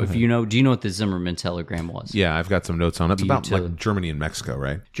war. So do you know what the Zimmerman telegram was? Yeah, I've got some notes on it. It's about like Germany and Mexico,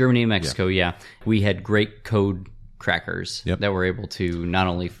 right? Germany and Mexico, yeah. We had great code crackers that were able to not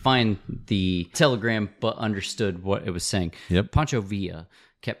only find the telegram, but understood what it was saying. Pancho Villa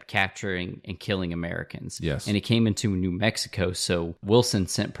kept capturing and killing Americans. Yes. And he came into New Mexico, so Wilson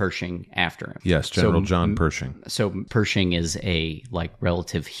sent Pershing after him. Yes, General John Pershing. So Pershing is a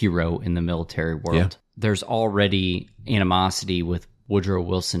relative hero in the military world. Yeah. There's already animosity with Woodrow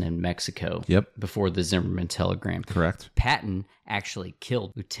Wilson in Mexico before the Zimmerman telegram. Correct. Patton actually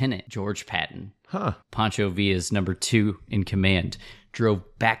killed Lieutenant George Patton. Pancho Villa's number 2 in command. Drove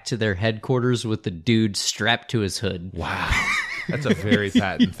back to their headquarters with the dude strapped to his hood. Wow. That's a very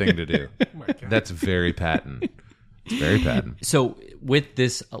Patton thing to do. That's very Patton. It's very Patton. So with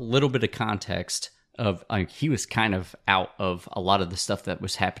this, a little bit of context of he was kind of out of a lot of the stuff that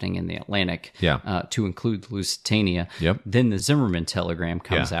was happening in the Atlantic to include the Lusitania. Then the Zimmerman telegram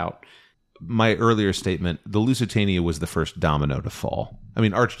comes out. My earlier statement, the Lusitania was the first domino to fall. I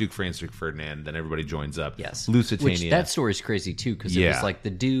mean, Archduke Francis Ferdinand, then everybody joins up. Yes. Lusitania. Which that story's crazy too, because it was like the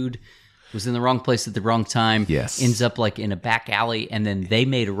dude was in the wrong place at the wrong time. Yes. Ends up in a back alley, and then they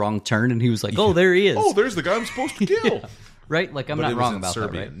made a wrong turn, and he was like, oh, there he is. Oh, there's the guy I'm supposed to kill. Right? I'm not wrong about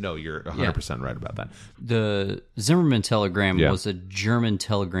Serbian. that, right? No, you're 100% right about that. The Zimmerman telegram was a German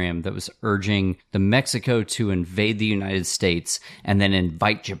telegram that was urging the Mexico to invade the United States and then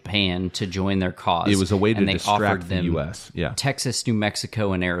invite Japan to join their cause. It was a way to they distract offered the them U.S. Texas, New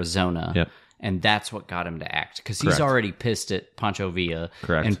Mexico, and Arizona. And that's what got him to act, because he's already pissed at Pancho Villa.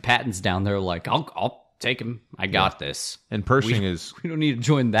 Correct. And Patton's down there like, I'll take him. I got this. And Pershing is... We don't need to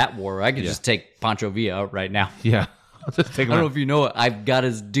join that war. I could just take Pancho Villa out right now. Yeah. I'll just take him I don't know if you know it. I've got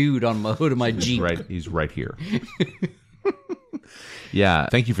his dude on the hood of my Jeep. He's right here. Yeah,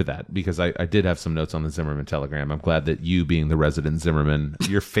 thank you for that, because I did have some notes on the Zimmerman telegram. I'm glad that you, being the resident Zimmerman,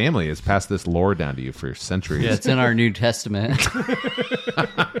 your family has passed this lore down to you for centuries. Yeah, it's in our New Testament.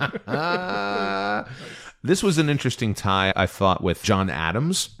 This was an interesting tie, I thought, with John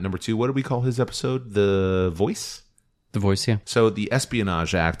Adams. Number 2, what did we call his episode? The Voice? The Voice, yeah. So the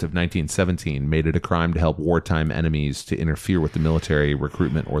Espionage Act of 1917 made it a crime to help wartime enemies to interfere with the military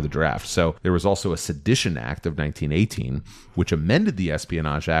recruitment or the draft. So there was also a Sedition Act of 1918, which amended the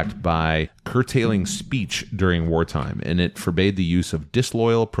Espionage Act by curtailing speech during wartime, and it forbade the use of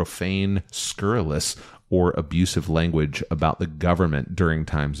disloyal, profane, scurrilous, or abusive language about the government during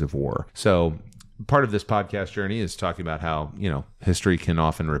times of war. So part of this podcast journey is talking about how, history can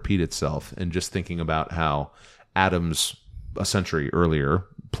often repeat itself, and just thinking about how Adams, a century earlier,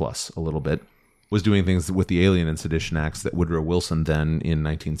 plus a little bit, was doing things with the Alien and Sedition Acts that Woodrow Wilson then in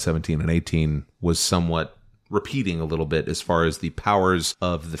 1917 and 18 was somewhat repeating a little bit as far as the powers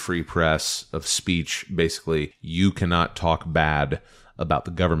of the free press, of speech. Basically, you cannot talk bad about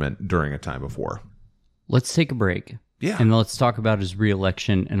the government during a time of war. Let's take a break. Yeah. And let's talk about his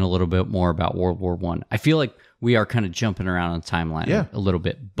re-election and a little bit more about World War I. I feel like we are kind of jumping around on the timeline a little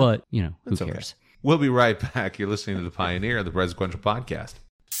bit, but, who cares? Okay. We'll be right back. You're listening to The Pioneer, the Presequential Podcast.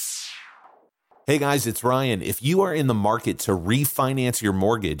 Hey guys, it's Ryan. If you are in the market to refinance your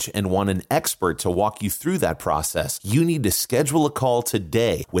mortgage and want an expert to walk you through that process, you need to schedule a call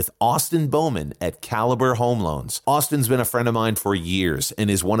today with Austin Bowman at Caliber Home Loans. Austin's been a friend of mine for years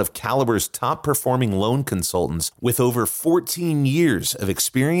and is one of Caliber's top performing loan consultants with over 14 years of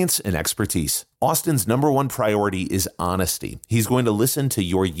experience and expertise. Austin's number one priority is honesty. He's going to listen to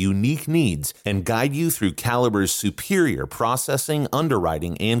your unique needs and guide you through Caliber's superior processing,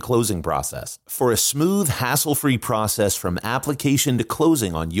 underwriting, and closing process. For a smooth, hassle-free process from application to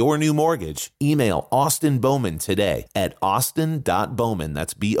closing on your new mortgage, email Austin Bowman today at austin.bowman,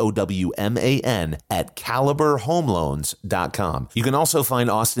 that's Bowman, at caliberhomeloans.com. You can also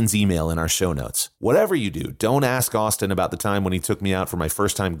find Austin's email in our show notes. Whatever you do, don't ask Austin about the time when he took me out for my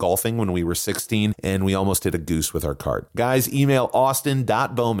first time golfing when we were 16 and we almost hit a goose with our cart. Guys, email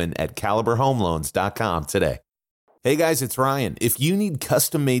austin.bowman at caliberhomeloans.com today. Hey guys, it's Ryan. If you need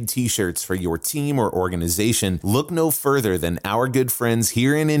custom-made t-shirts for your team or organization, look no further than our good friends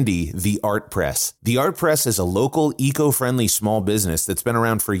here in Indy, The Art Press. The Art Press is a local, eco-friendly small business that's been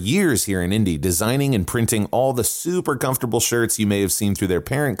around for years here in Indy, designing and printing all the super comfortable shirts you may have seen through their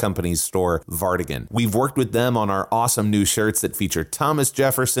parent company's store, Vardigan. We've worked with them on our awesome new shirts that feature Thomas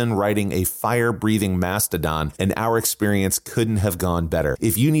Jefferson riding a fire-breathing mastodon, and our experience couldn't have gone better.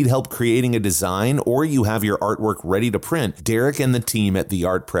 If you need help creating a design or you have your artwork ready to print, Derek and the team at The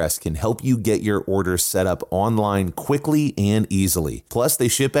Art Press can help you get your orders set up online quickly and easily. Plus, they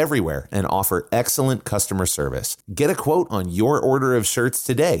ship everywhere and offer excellent customer service. Get a quote on your order of shirts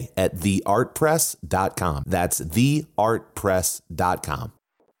today at theartpress.com. That's theartpress.com.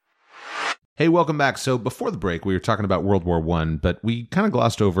 Hey, welcome back. So before the break, we were talking about World War I, but we kind of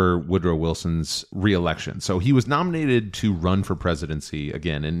glossed over Woodrow Wilson's re-election. So he was nominated to run for presidency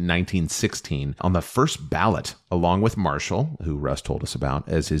again in 1916 on the first ballot, along with Marshall, who Russ told us about,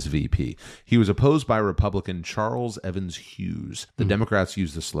 as his VP. He was opposed by Republican Charles Evans Hughes. The Democrats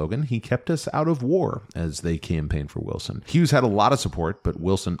used the slogan, "He kept us out of war," as they campaigned for Wilson. Hughes had a lot of support, but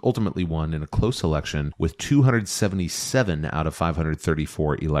Wilson ultimately won in a close election with 277 out of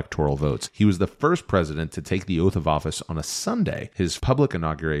 534 electoral votes. He was the first president to take the oath of office on a Sunday. His public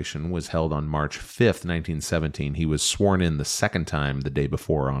inauguration was held on March 5th, 1917. He was sworn in the second time the day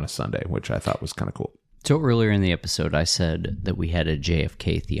before on a Sunday, which I thought was kind of cool. So earlier in the episode, I said that we had a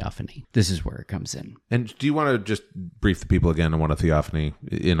JFK theophany. This is where it comes in. And do you want to just brief the people again on what a theophany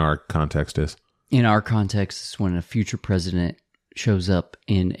in our context is? In our context, it's when a future president shows up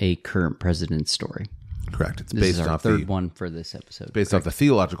in a current president's story. Correct. It's This based is our off third one for this episode. Based off the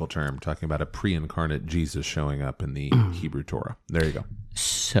theological term, talking about a pre-incarnate Jesus showing up in the Hebrew Torah. There you go.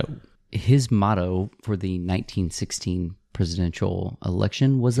 So his motto for the 1916 presidential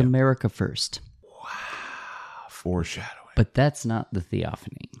election was America First. Foreshadowing. But that's not the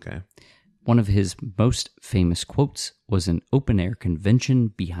theophany. Okay. One of his most famous quotes was an open-air convention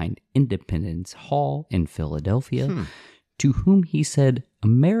behind Independence Hall in Philadelphia, to whom he said,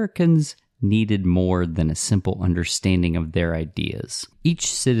 "Americans needed more than a simple understanding of their ideas. Each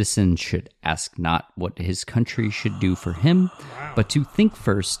citizen should ask not what his country should do for him, but to think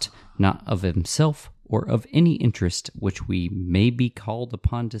first, not of himself or of any interest which we may be called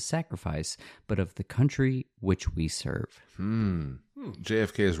upon to sacrifice, but of the country which we serve."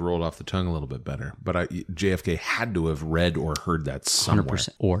 JFK has rolled off the tongue a little bit better, but JFK had to have read or heard that somewhere. 100%.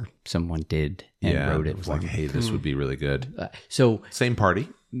 Or someone did and wrote it. It was like, hey, this would be really good. So, Same party.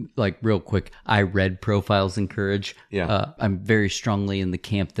 like, real quick, I read Profiles in Courage. Yeah. I'm very strongly in the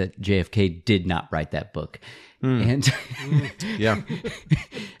camp that JFK did not write that book. And Yeah.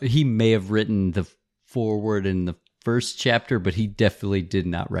 he may have written the foreword in the first chapter, but he definitely did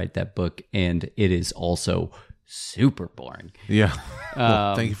not write that book. And it is also super boring. Yeah.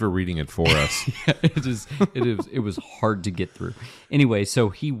 Well, thank you for reading it for us. It was hard to get through. Anyway, so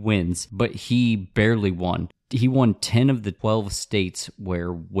he wins, but he barely won. He won 10 of the 12 states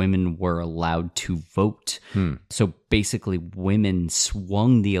where women were allowed to vote. So basically, women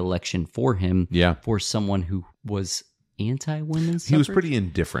swung the election for him. Yeah. For someone who was anti-women's suffrage. He was pretty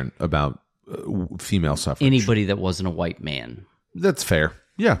indifferent about female suffrage. Anybody that wasn't a white man. That's fair.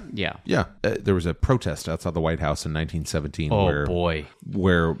 Yeah. Yeah. There was a protest outside the White House in 1917 Oh, boy.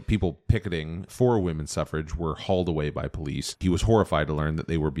 where people picketing for women's suffrage were hauled away by police. He was horrified to learn that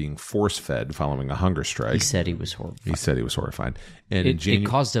they were being force-fed following a hunger strike. He said he was horrified. And it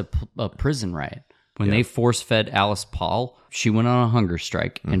caused a prison riot. When they force-fed Alice Paul, she went on a hunger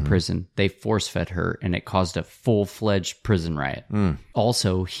strike in prison. They force-fed her, and it caused a full-fledged prison riot.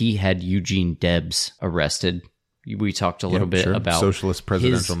 Also, he had Eugene Debs arrested. We talked a little bit about socialist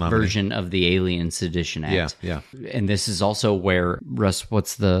presidential his nominee. Version of the Alien Sedition Act. Yeah. And this is also where Russ,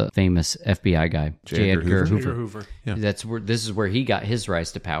 what's the famous FBI guy? J. Edgar Hoover. Yeah. This is where he got his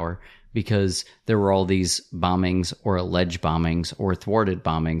rise to power, because there were all these bombings or alleged bombings or thwarted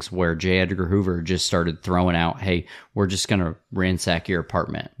bombings where J. Edgar Hoover just started throwing out, hey, we're just going to ransack your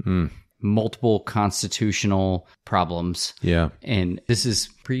apartment. Multiple constitutional problems. Yeah. And this is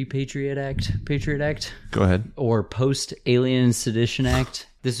pre-Patriot Act, Go ahead. or post-Alien Sedition Act.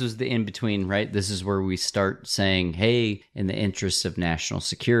 This was the in-between, right? This is where we start saying, hey, in the interests of national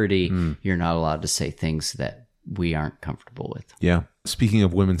security, you're not allowed to say things that we aren't comfortable with. Yeah. Speaking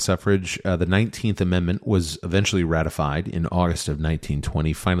of women's suffrage, the 19th Amendment was eventually ratified in August of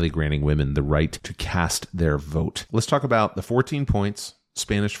 1920, finally granting women the right to cast their vote. Let's talk about the 14 points,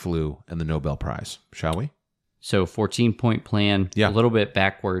 Spanish flu, and the Nobel Prize, shall we? So 14-point plan, Yeah. a little bit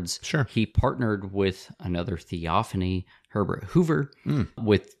backwards. Sure. He partnered with another theophany, Herbert Hoover,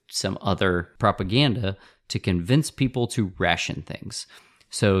 with some other propaganda to convince people to ration things.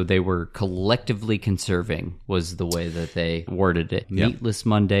 So they were collectively conserving, was the way that they worded it. Yep. Meatless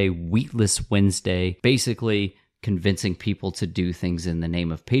Monday, wheatless Wednesday, basically convincing people to do things in the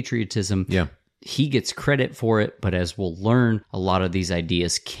name of patriotism. Yeah. He gets credit for it, but as we'll learn, a lot of these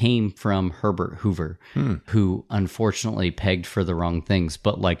ideas came from Herbert Hoover, who unfortunately pegged for the wrong things.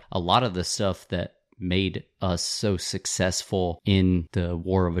 But like a lot of the stuff that made us so successful in the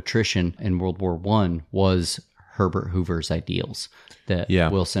War of Attrition in World War I was Herbert Hoover's ideals that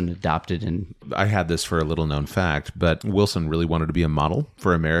Wilson adopted. And I had this for a little known fact, but Wilson really wanted to be a model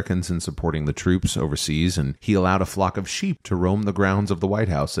for Americans in supporting the troops overseas, and he allowed a flock of sheep to roam the grounds of the White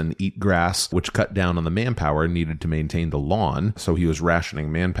House and eat grass, which cut down on the manpower needed to maintain the lawn. So he was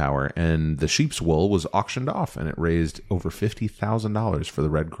rationing manpower, and the sheep's wool was auctioned off, and it raised over $50,000 for the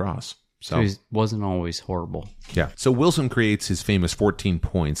Red Cross. So he wasn't always horrible. Yeah. So Wilson creates his famous 14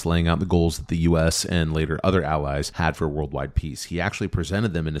 points, laying out the goals that the U.S. and later other allies had for worldwide peace. He actually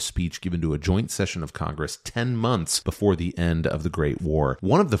presented them in a speech given to a joint session of Congress 10 months before the end of the Great War.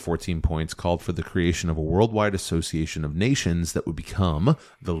 One of the 14 points called for the creation of a worldwide association of nations that would become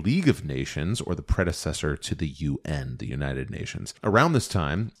the League of Nations, or the predecessor to the UN, the United Nations. Around this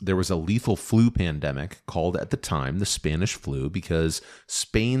time, there was a lethal flu pandemic called at the time the Spanish flu, because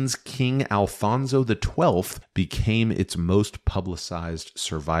Spain's King Alfonso XII became its most publicized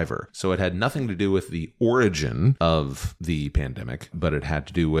survivor. So it had nothing to do with the origin of the pandemic, but it had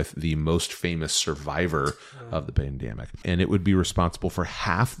to do with the most famous survivor of the pandemic. And it would be responsible for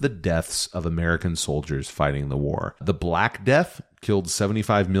half the deaths of American soldiers fighting the war. The Black Death killed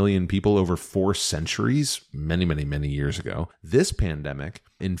 75 million people over 4 centuries, many years ago. This pandemic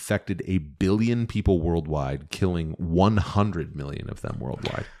infected 1 billion people worldwide, killing 100 million of them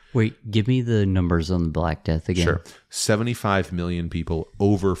worldwide. Wait, give me the numbers on the Black Death again. Sure. 75 million people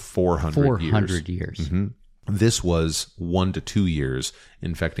over 400 years. 400 years. Mm-hmm. This was 1 to 2 years,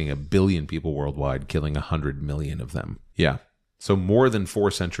 infecting 1 billion people worldwide, killing 100 million of them. Yeah. So more than 4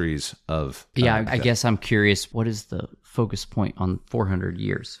 centuries of... I guess I'm curious, what is the focus point on 400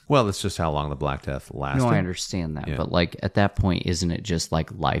 years? Well, that's just how long the Black Death lasted. No, I understand that. But like at that point, isn't it just like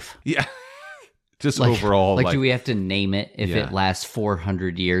life? Yeah. Just like, overall. Like, do we have to name it if it lasts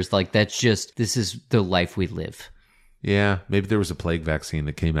 400 years? Like, that's just, this is the life we live. Yeah. Maybe there was a plague vaccine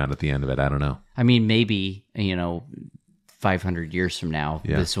that came out at the end of it. I don't know. I mean, maybe, 500 years from now,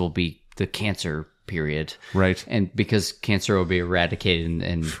 this will be the cancer period. Right. And because cancer will be eradicated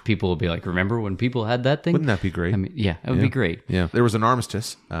and people will be like, remember when people had that thing? Wouldn't that be great? I mean, yeah, it would be great. Yeah. There was an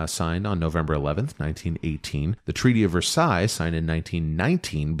armistice signed on November 11th, 1918. The Treaty of Versailles, signed in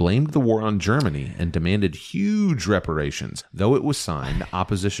 1919, blamed the war on Germany and demanded huge reparations. Though it was signed,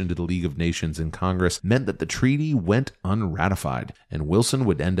 opposition to the League of Nations in Congress meant that the treaty went unratified, and Wilson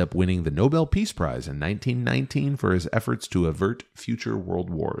would end up winning the Nobel Peace Prize in 1919 for his efforts to avert future world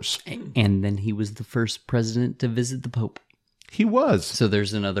wars. And then he was the first president to visit the Pope. He was. So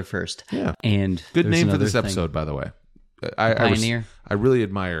there's another first. Yeah. And Good there's name for another this thing. episode, by the way. Pioneer. I really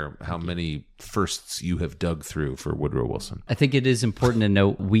admire how many firsts you have dug through for Woodrow Wilson. I think it is important to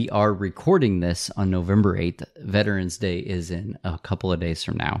note we are recording this on November 8th. Veterans Day is in a couple of days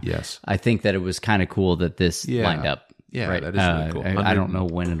from now. Yes. I think that it was kind of cool that this lined up. Yeah, right? that is really cool. I don't know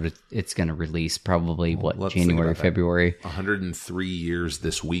when it's going to release. Probably, let's think January, about that. February. 103 years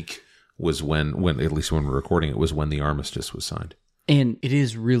this week was when, at least when we're recording it, was when the armistice was signed. And it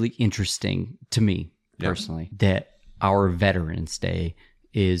is really interesting to me, personally, that our Veterans Day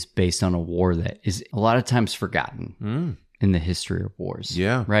is based on a war that is a lot of times forgotten in the history of wars.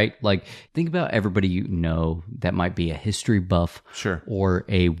 Yeah. Right? Like, think about everybody you know that might be a history buff Sure. or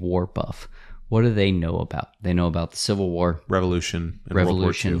a war buff. What do they know about? They know about the Civil War, Revolution, and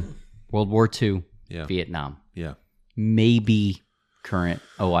World War II, Yeah. Vietnam, Yeah. maybe current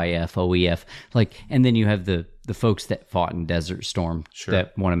OIF, OEF. Like, and then you have the folks that fought in Desert Storm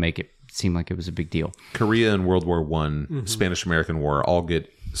that want to make it seem like it was a big deal. Korea and World War I, Spanish-American War, all get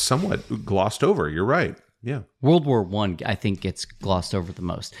somewhat glossed over. You're right. Yeah. World War I, I think, gets glossed over the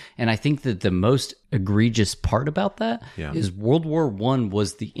most. And I think that the most egregious part about that is World War I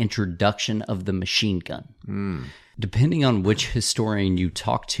was the introduction of the machine gun. Depending on which historian you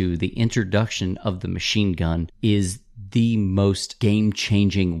talk to, the introduction of the machine gun is the most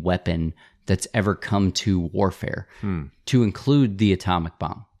game-changing weapon that's ever come to warfare, to include the atomic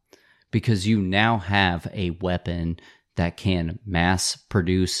bomb. Because you now have a weapon that can mass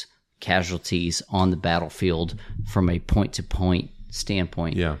produce casualties on the battlefield from a point-to-point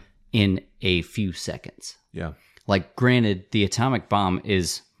standpoint in a few seconds. Yeah. Like, granted, the atomic bomb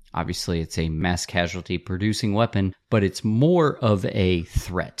is, obviously, it's a mass casualty producing weapon, but it's more of a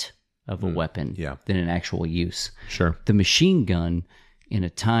threat of a weapon than an actual use. Sure. The machine gun, in a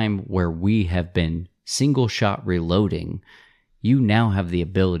time where we have been single-shot reloading, you now have the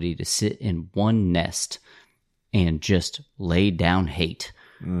ability to sit in one nest and just lay down hate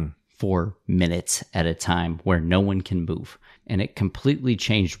for minutes at a time where no one can move. And it completely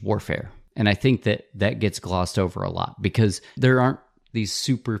changed warfare. And I think that that gets glossed over a lot because there aren't these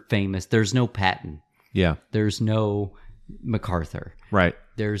super famous, there's no Patton. Yeah. There's no MacArthur. Right.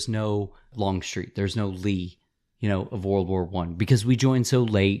 There's no Longstreet. There's no Lee, of World War I. Because we joined so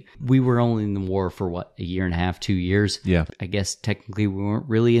late, we were only in the war for, a year and a half, 2 years? Yeah. I guess technically we weren't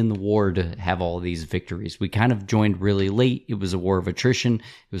really in the war to have all these victories. We kind of joined really late. It was a war of attrition.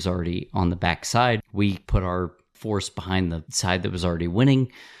 It was already on the backside. We put our force behind the side that was already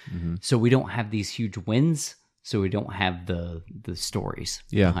winning. So we don't have these huge wins. So we don't have the stories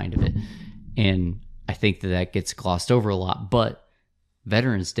behind of it. And I think that gets glossed over a lot. But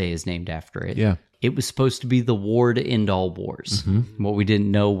Veterans Day is named after it. Yeah. It was supposed to be the war to end all wars. What we didn't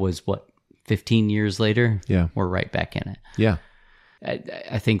know was 15 years later? Yeah. We're right back in it. Yeah.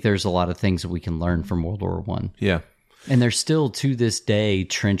 I think there's a lot of things that we can learn from World War I. Yeah. And there's still, to this day,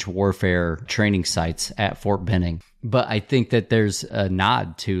 trench warfare training sites at Fort Benning. But I think that there's a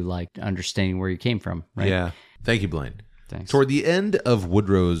nod to, understanding where you came from, right? Yeah. Thank you, Blaine. Thanks. Toward the end of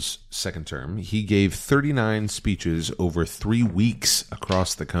Woodrow's second term, he gave 39 speeches over 3 weeks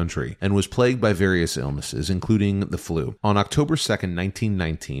across the country and was plagued by various illnesses, including the flu. On October 2nd,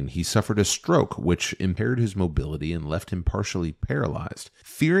 1919, he suffered a stroke, which impaired his mobility and left him partially paralyzed.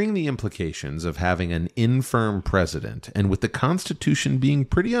 Fearing the implications of having an infirm president, and with the Constitution being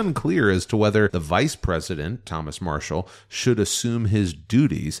pretty unclear as to whether the vice president, Thomas Marshall, should assume his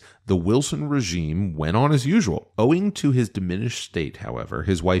duties, the Wilson regime went on as usual. Owing to his diminished state, however,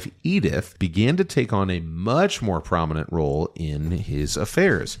 his wife Edith began to take on a much more prominent role in his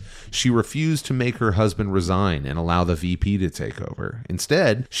affairs. She refused to make her husband resign and allow the VP to take over.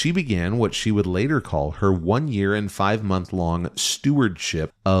 Instead, she began what she would later call her 1 year and 5 month long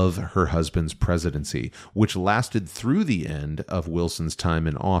stewardship of her husband's presidency, which lasted through the end of Wilson's time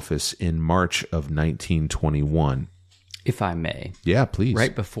in office in March of 1921. If I may. Yeah, please.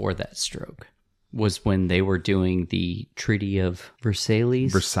 Right before that stroke was when they were doing the Treaty of Versailles.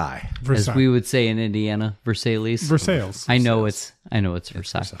 Versailles. As we would say in Indiana, Versailles. Versailles. I know it's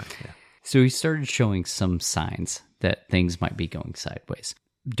Versailles. Yeah. So he started showing some signs that things might be going sideways.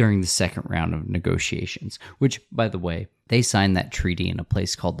 during the second round of negotiations, which, by the way, they signed that treaty in a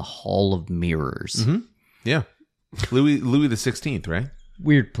place called the Hall of Mirrors. Mm-hmm. Yeah. Louis the 16th, right?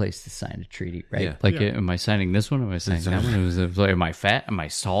 Weird place to sign a treaty, right? Yeah. Like, am I signing this one? Am I signing that one? It was like, am I fat? Am I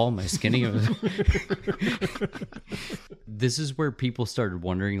tall? Am I skinny? This is where people started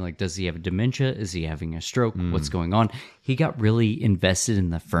wondering, like, does he have dementia? Is he having a stroke? What's going on? He got really invested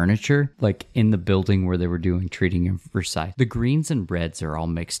in the furniture, like in the building where they were doing treating in Versailles. The greens and reds are all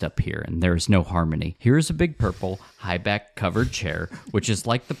mixed up here, and there is no harmony. Here is a big purple, high back covered chair, which is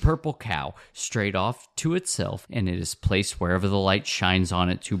like the purple cow, straight off to itself, and it is placed wherever the light shines on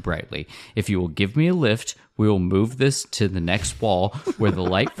it too brightly. If you will give me a lift, we will move this to the next wall where the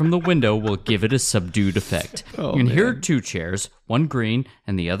light from the window will give it a subdued effect. Here are two chairs, one green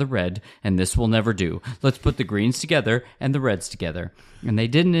and the other red, and this will never do. Let's put the greens together and the reds together. And they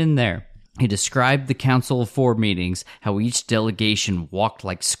didn't end there. He described the Council of Four meetings, how each delegation walked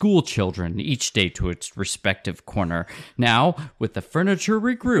like school children each day to its respective corner. Now, with the furniture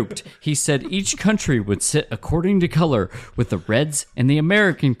regrouped, he said each country would sit according to color, with the Reds in the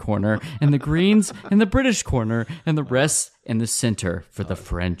American corner, and the Greens in the British corner, and the rest in the center for the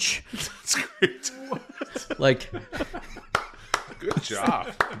French. That's great. Like... Good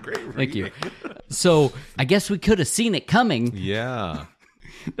job. Great reading. Thank you. So, I guess we could have seen it coming. Yeah.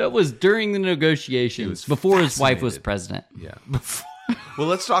 That was during the negotiations, before his wife was president. Yeah. Well,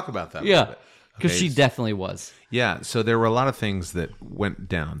 let's talk about that. Yeah, because she definitely was. Yeah, so there were a lot of things that went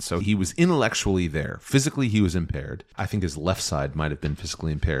down. So he was intellectually there. Physically, he was impaired. I think his left side might have been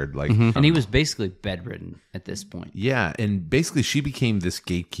physically impaired. And he was basically bedridden at this point. Yeah, and basically she became this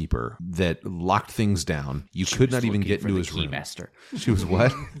gatekeeper that locked things down. You could not even get into his room. Keymaster. She was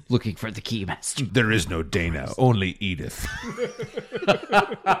what? Looking for the keymaster. There is no Dana, only Edith.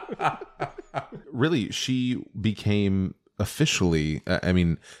 Really, she became officially, I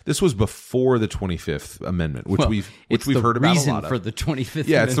mean, this was before the 25th Amendment, which we've heard about a lot of. For the 25th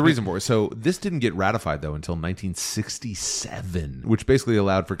Yeah, Amendment. it's the reason for it. So this didn't get ratified, though, until 1967, which basically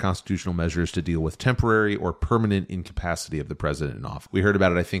allowed for constitutional measures to deal with temporary or permanent incapacity of the president in office. We heard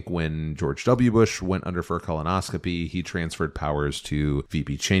about it, I think, when George W. Bush went under for a colonoscopy. He transferred powers to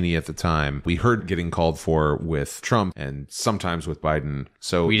VP Cheney at the time. We heard getting called for with Trump and sometimes with Biden.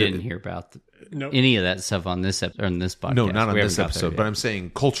 So we didn't hear about any of that stuff on this podcast. No, not on this episode, but I'm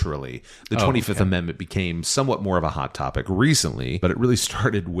saying culturally, the 25th Amendment became somewhat more of a hot topic recently, but it really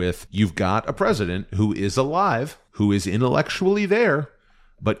started with you've got a president who is alive, who is intellectually there,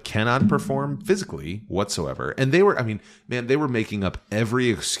 but cannot perform physically whatsoever. And they were, I mean, man, they were making up every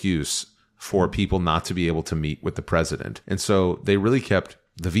excuse for people not to be able to meet with the president. And so they really kept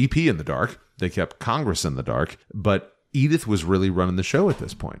the VP in the dark. They kept Congress in the dark, but Edith was really running the show at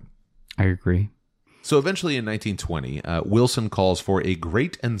this point. I agree. So eventually in 1920, Wilson calls for a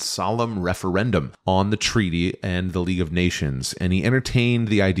great and solemn referendum on the treaty and the League of Nations, and he entertained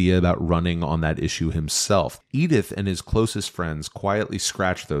the idea about running on that issue himself. Edith and his closest friends quietly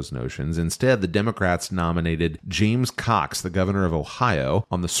scratched those notions. Instead, the Democrats nominated James Cox, the governor of Ohio,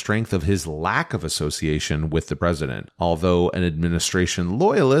 on the strength of his lack of association with the president. Although an administration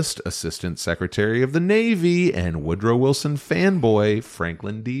loyalist, Assistant Secretary of the Navy, and Woodrow Wilson fanboy,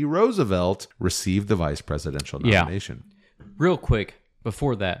 Franklin D. Roosevelt, received the vice presidential nomination. Yeah. Real quick,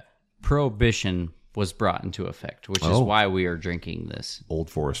 before that, Prohibition was brought into effect, which is why we are drinking this. Old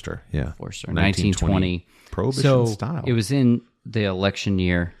Forester, yeah. Forester, 1920. Prohibition style. It was in the election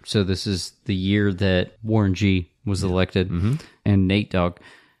year. So this is the year that Warren G. was elected and Nate Dogg.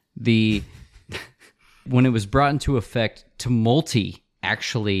 When it was brought into effect, Tumulty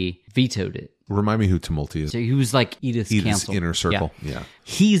actually vetoed it. Remind me who Tumulty is. So he was like Edith's counsel. Inner circle, yeah.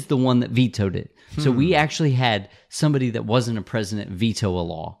 He's the one that vetoed it. So we actually had somebody that wasn't a president veto a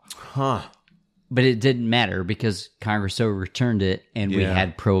law. Huh. But it didn't matter because Congress overturned it and we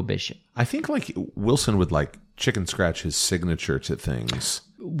had prohibition. I think like Wilson would like chicken scratch his signature to things.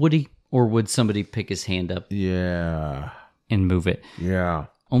 Would he? Or would somebody pick his hand up Yeah. and move it? Yeah.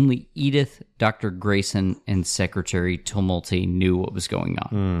 Only Edith, Dr. Grayson, and Secretary Tumulty knew what was going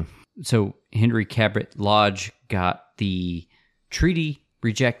on. So Henry Cabot Lodge got the treaty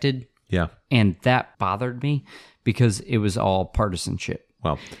rejected. Yeah. And that bothered me because it was all partisanship.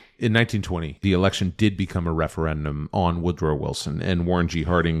 Well, In 1920, the election did become a referendum on Woodrow Wilson, and Warren G.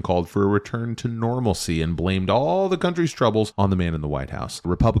 Harding called for a return to normalcy and blamed all the country's troubles on the man in the White House.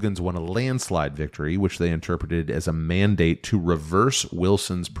 Republicans won a landslide victory, which they interpreted as a mandate to reverse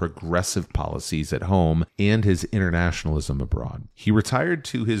Wilson's progressive policies at home and his internationalism abroad. He retired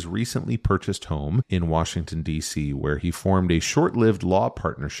to his recently purchased home in Washington, D.C., where he formed a short-lived law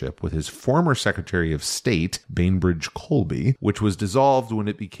partnership with his former Secretary of State, Bainbridge Colby, which was dissolved when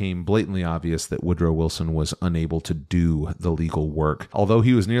it became blatantly obvious that Woodrow Wilson was unable to do the legal work. Although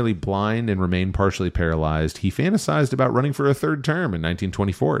he was nearly blind and remained partially paralyzed, he fantasized about running for a third term in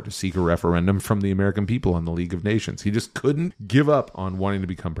 1924 to seek a referendum from the American people on the League of Nations. He just couldn't give up on wanting to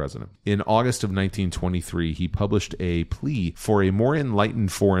become president. In August of 1923, he published a plea for a more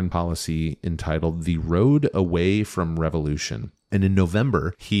enlightened foreign policy entitled The Road Away from Revolution. And in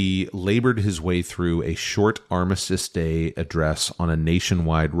November, he labored his way through a short Armistice Day address on a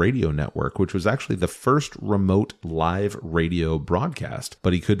nationwide radio network, which was actually the first remote live radio broadcast,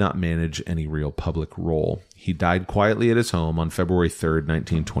 but he could not manage any real public role. He died quietly at his home on February 3rd,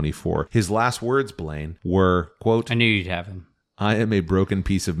 1924. His last words, Blaine, were, quote, I knew you'd have him. I am a broken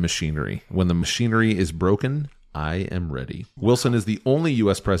piece of machinery. When the machinery is broken, I am ready. Wilson is the only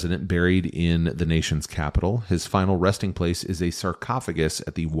U.S. president buried in the nation's capital. His final resting place is a sarcophagus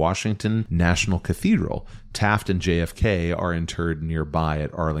at the Washington National Cathedral. Taft and JFK are interred nearby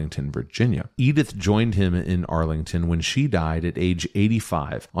at Arlington, Virginia. Edith joined him in Arlington when she died at age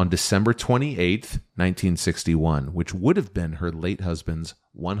 85 on December 28th, 1961, which would have been her late husband's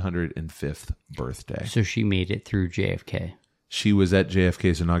 105th birthday. So she made it through JFK. She was at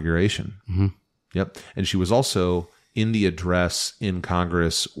JFK's inauguration. Mm-hmm. Yep. And she was also in the address in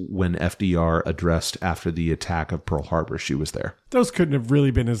Congress when FDR addressed after the attack of Pearl Harbor. She was there. Those couldn't have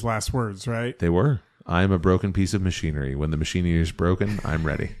really been his last words, right? They were. I am a broken piece of machinery. When the machinery is broken, I'm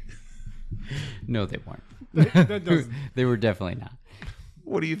ready. No, they weren't. That doesn't- They were definitely not.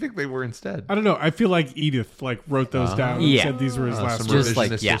 What do you think they were instead? I don't know. I feel like Edith wrote those down and Yeah. said these were his last Some words. Just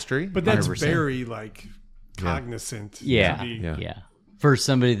like, revisionist yeah. history? But that's 100%. very cognizant. to Yeah. be- Yeah. For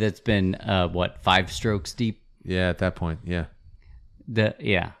somebody that's been, 5 strokes deep? Yeah, at that point. Yeah.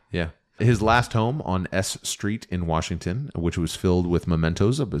 Yeah. Yeah. His last home on S Street in Washington, which was filled with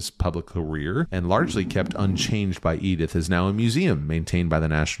mementos of his public career and largely kept unchanged by Edith, is now a museum maintained by the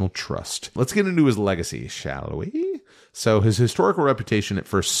National Trust. Let's get into his legacy, shall we? So his historical reputation at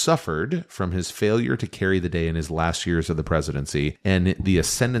first suffered from his failure to carry the day in his last years of the presidency and the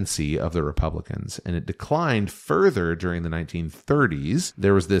ascendancy of the Republicans. And it declined further during the 1930s.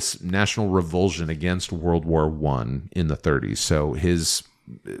 There was this national revulsion against World War I in the 30s. So his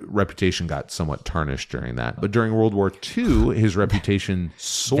reputation got somewhat tarnished during that. But during World War II, his reputation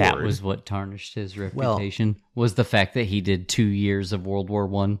soared. That was what tarnished his reputation, was the fact that he did 2 years of World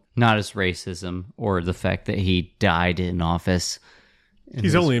War I, not his racism or the fact that he died in office.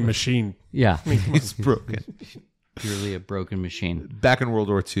 He's only a machine. Yeah, It's broken. purely a broken machine. Back in World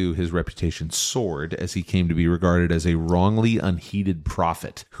War II, his reputation soared as he came to be regarded as a wrongly unheeded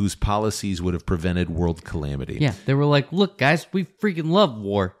prophet whose policies would have prevented world calamity. Yeah, they were like, look, guys, we freaking love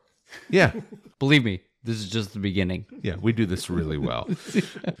war. Yeah. Believe me, this is just the beginning. Yeah, we do this really well.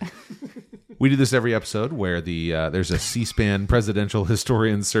 We do this every episode where there's a C-SPAN presidential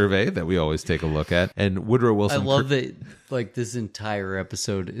historian survey that we always take a look at. And Woodrow I Wilson... love that, this entire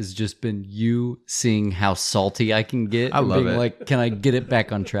episode has just been you seeing how salty I can get. I and love being it. like, can I get it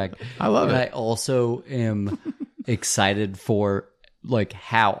back on track? I love and it. I also am excited for,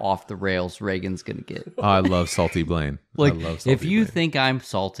 how off the rails Reagan's going to get. Oh, I love Salty Blaine. I love Salty if you Blaine. think I'm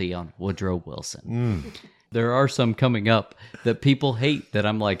salty on Woodrow Wilson, there are some coming up that people hate that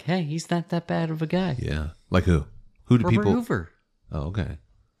I'm like, hey, he's not that bad of a guy. Yeah. Like who? Who do Herbert people... Hoover. Oh, okay.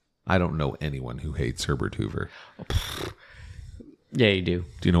 I don't know anyone who hates Herbert Hoover. Yeah, you do.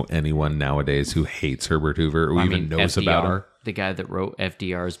 Do you know anyone nowadays who hates Herbert Hoover or even knows FDR, about him? the guy that wrote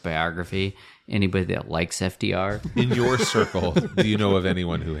FDR's biography. Anybody that likes FDR? In your circle, do you know of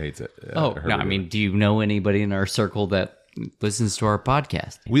anyone who hates it? Oh, no, I mean, do you know anybody in our circle that listens to our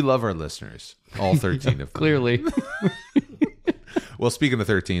podcast? We love our listeners, all 13 of them. Clearly. Well, speaking of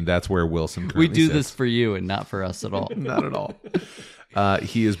 13, that's where Wilson currently We do sits. this for you and not for us at all. Not at all.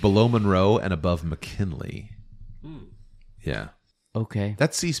 He is below Monroe and above McKinley. Yeah. Okay.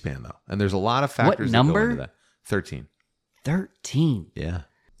 That's C-SPAN, though. And there's a lot of factors that go number? into that. 13. 13. Yeah.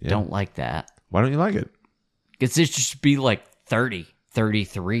 Don't like that. Why don't you like it? Because it should be 30,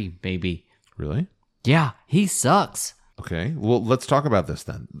 33, maybe. Really? Yeah, he sucks. Okay. Well, let's talk about this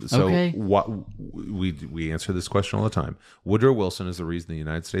then. So Okay. what we answer this question all the time. Woodrow Wilson is the reason the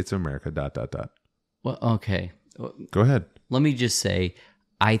United States of America ... Well, okay. Go ahead. Let me just say,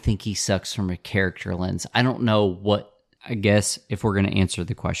 I think he sucks from a character lens. I don't know what, I guess, if we're going to answer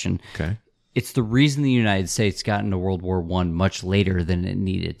the question. Okay. It's the reason the United States got into World War I much later than it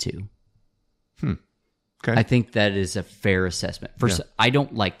needed to. Okay. I think that is a fair assessment. First, I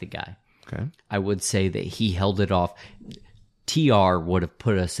don't like the guy. Okay. I would say that he held it off. TR would have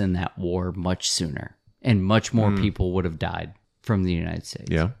put us in that war much sooner, and much more people would have died from the United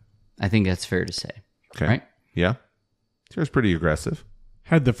States. Yeah. I think that's fair to say. Okay. Right? Yeah. He was pretty aggressive.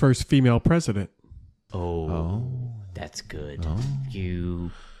 Had the first female president. That's good.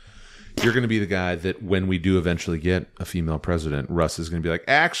 You're going to be the guy that when we do eventually get a female president, Russ is going to be like,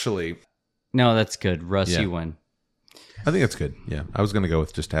 actually, No, that's good. Russ, Yeah. you win. I think that's good. Yeah. I was going to go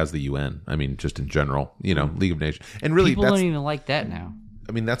with just has the UN. I mean, just in general, League of Nations. And really, People don't even like that now.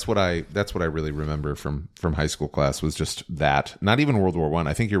 I mean, that's what I really remember from high school class was just that. Not even World War I.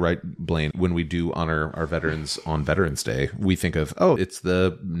 I think you're right, Blaine. When we do honor our veterans on Veterans Day, we think of, it's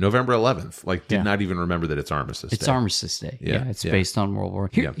the November 11th. Like, did not even remember that it's Armistice Day. It's Armistice Day. Yeah, it's based on World War.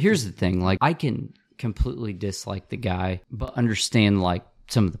 Here's the thing. Like, I can completely dislike the guy, but understand, like,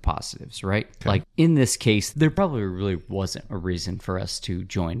 some of the positives, right? Okay. Like, in this case, there probably really wasn't a reason for us to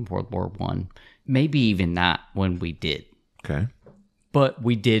join World War I. Maybe even not when we did. Okay. But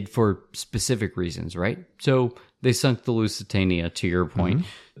we did for specific reasons, right? So they sunk the Lusitania, to your point.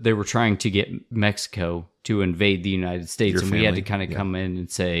 Mm-hmm. They were trying to get Mexico to invade the United States, and we had to kind of come in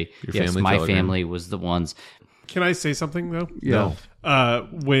and say, yes, my family was the ones. Can I say something, though? Yeah. No.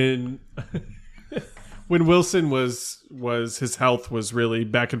 When Wilson was his health was really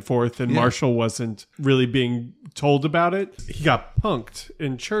back and forth, and Marshall wasn't really being told about it, he got punked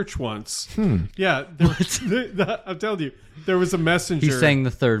in church once. Yeah, I'm telling you, there was a messenger. He sang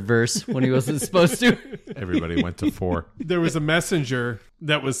the third verse when he wasn't supposed to. Everybody went to 4. There was a messenger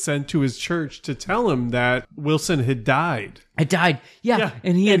that was sent to his church to tell him that Wilson had died. I died. Yeah.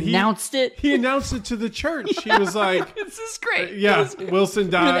 And he announced it. He announced it to the church. He was like, this is great. Wilson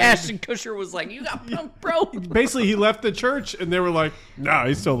died. And Ashton Kutcher was like, you got punked, bro. Basically, he left the church, and they were like, nah,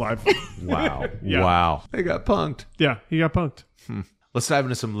 he's still alive. Wow. Yeah. Wow. They got punked. Yeah, he got punked. Let's dive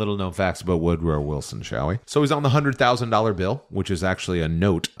into some little-known facts about Woodrow Wilson, shall we? So he's on the $100,000 bill, which is actually a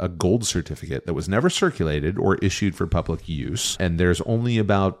note, a gold certificate that was never circulated or issued for public use. And there's only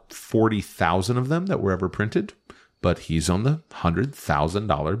about 40,000 of them that were ever printed. But he's on the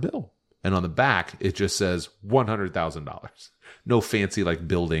 $100,000 bill. And on the back, it just says $100,000. No fancy, like,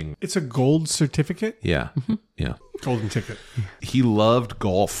 building. It's a gold certificate? Yeah. Yeah. Golden ticket. He loved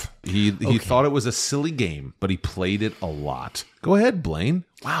golf. He thought it was a silly game, but he played it a lot. Go ahead, Blaine.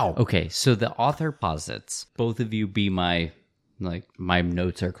 Wow. Okay, so the author posits, both of you be my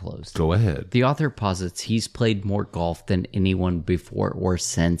notes are closed. Go ahead. The author posits he's played more golf than anyone before or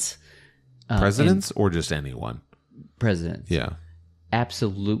since. Presidents or just anyone? Presidents. Yeah.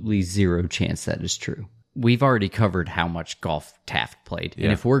 Absolutely zero chance that is true. We've already covered how much golf Taft played. Yeah.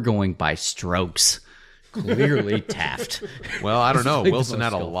 And if we're going by strokes, clearly Taft. Well, I don't know. Wilson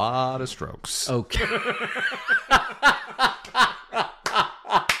had a lot of strokes. Okay.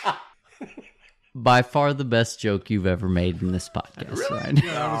 By far the best joke you've ever made in this podcast, really? Ryan.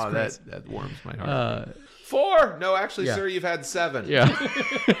 Yeah, that warms my heart. 4? No, actually, sir, you've had 7. Yeah.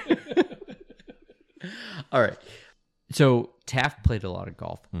 All right. So Taft played a lot of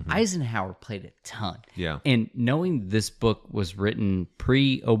golf. Mm-hmm. Eisenhower played a ton. Yeah. And knowing this book was written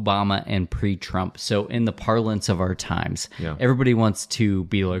pre-Obama and pre-Trump, so in the parlance of our times, everybody wants to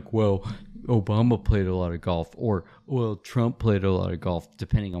be like, well, Obama played a lot of golf, or, well, Trump played a lot of golf,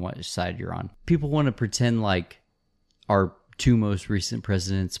 depending on what side you're on. People want to pretend like our 2 most recent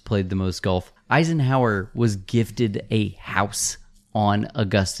presidents played the most golf. Eisenhower was gifted a house on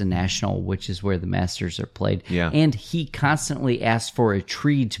Augusta National, which is where the Masters are played. Yeah. And he constantly asked for a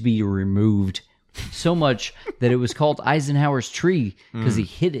tree to be removed, so much that it was called Eisenhower's tree because he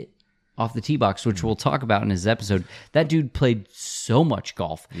hit it off the tee box, which we'll talk about in his episode. That dude played so much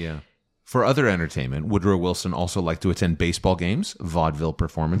golf. Yeah. For other entertainment, Woodrow Wilson also liked to attend baseball games, vaudeville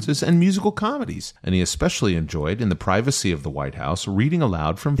performances, and musical comedies. And he especially enjoyed, in the privacy of the White House, reading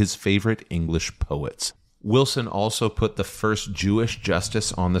aloud from his favorite English poets. Wilson also put the first Jewish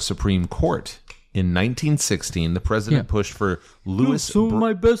justice on the Supreme Court. In 1916, the president pushed for Louis... Some of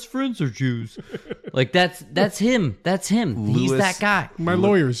my best friends are Jews. Like, that's him. That's him. He's that guy. My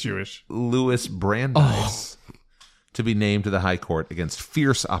lawyer's Jewish. Louis Brandeis to be named to the High Court against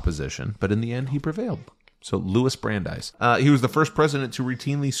fierce opposition, but in the end, he prevailed. So Louis Brandeis. He was the first president to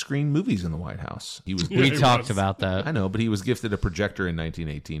routinely screen movies in the White House. He was We talked about that. I know, but he was gifted a projector in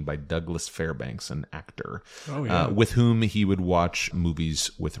 1918 by Douglas Fairbanks, an actor, Oh, yeah. with whom he would watch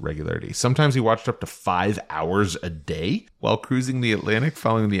movies with regularity. Sometimes he watched up to 5 hours a day. While cruising the Atlantic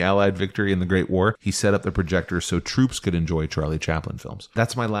following the Allied victory in the Great War, he set up the projector so troops could enjoy Charlie Chaplin films.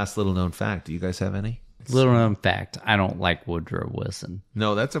 That's my last little known fact. Do you guys have any? Little known fact, I don't like Woodrow Wilson.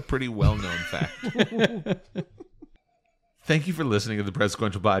 No, that's a pretty well-known fact. Thank you for listening to the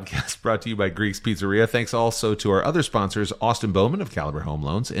Presequential Podcast, brought to you by Greek's Pizzeria. Thanks also to our other sponsors, Austin Bowman of Caliber Home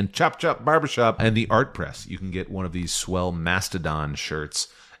Loans and Chop Chop Barbershop and the Art Press. You can get one of these swell Mastodon shirts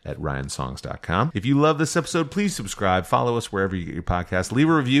at ryansongs.com. If you love this episode, please subscribe, follow us wherever you get your podcasts, leave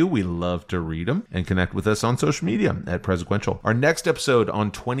a review. We love to read them, and connect with us on social media at Presequential. Our next episode on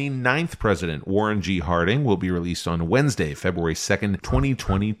 29th President Warren G. Harding will be released on Wednesday, February 2nd,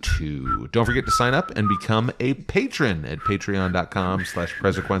 2022. Don't forget to sign up and become a patron at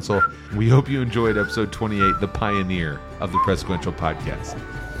patreon.com/Presequential. We hope you enjoyed episode 28, the pioneer of the Presequential Podcast.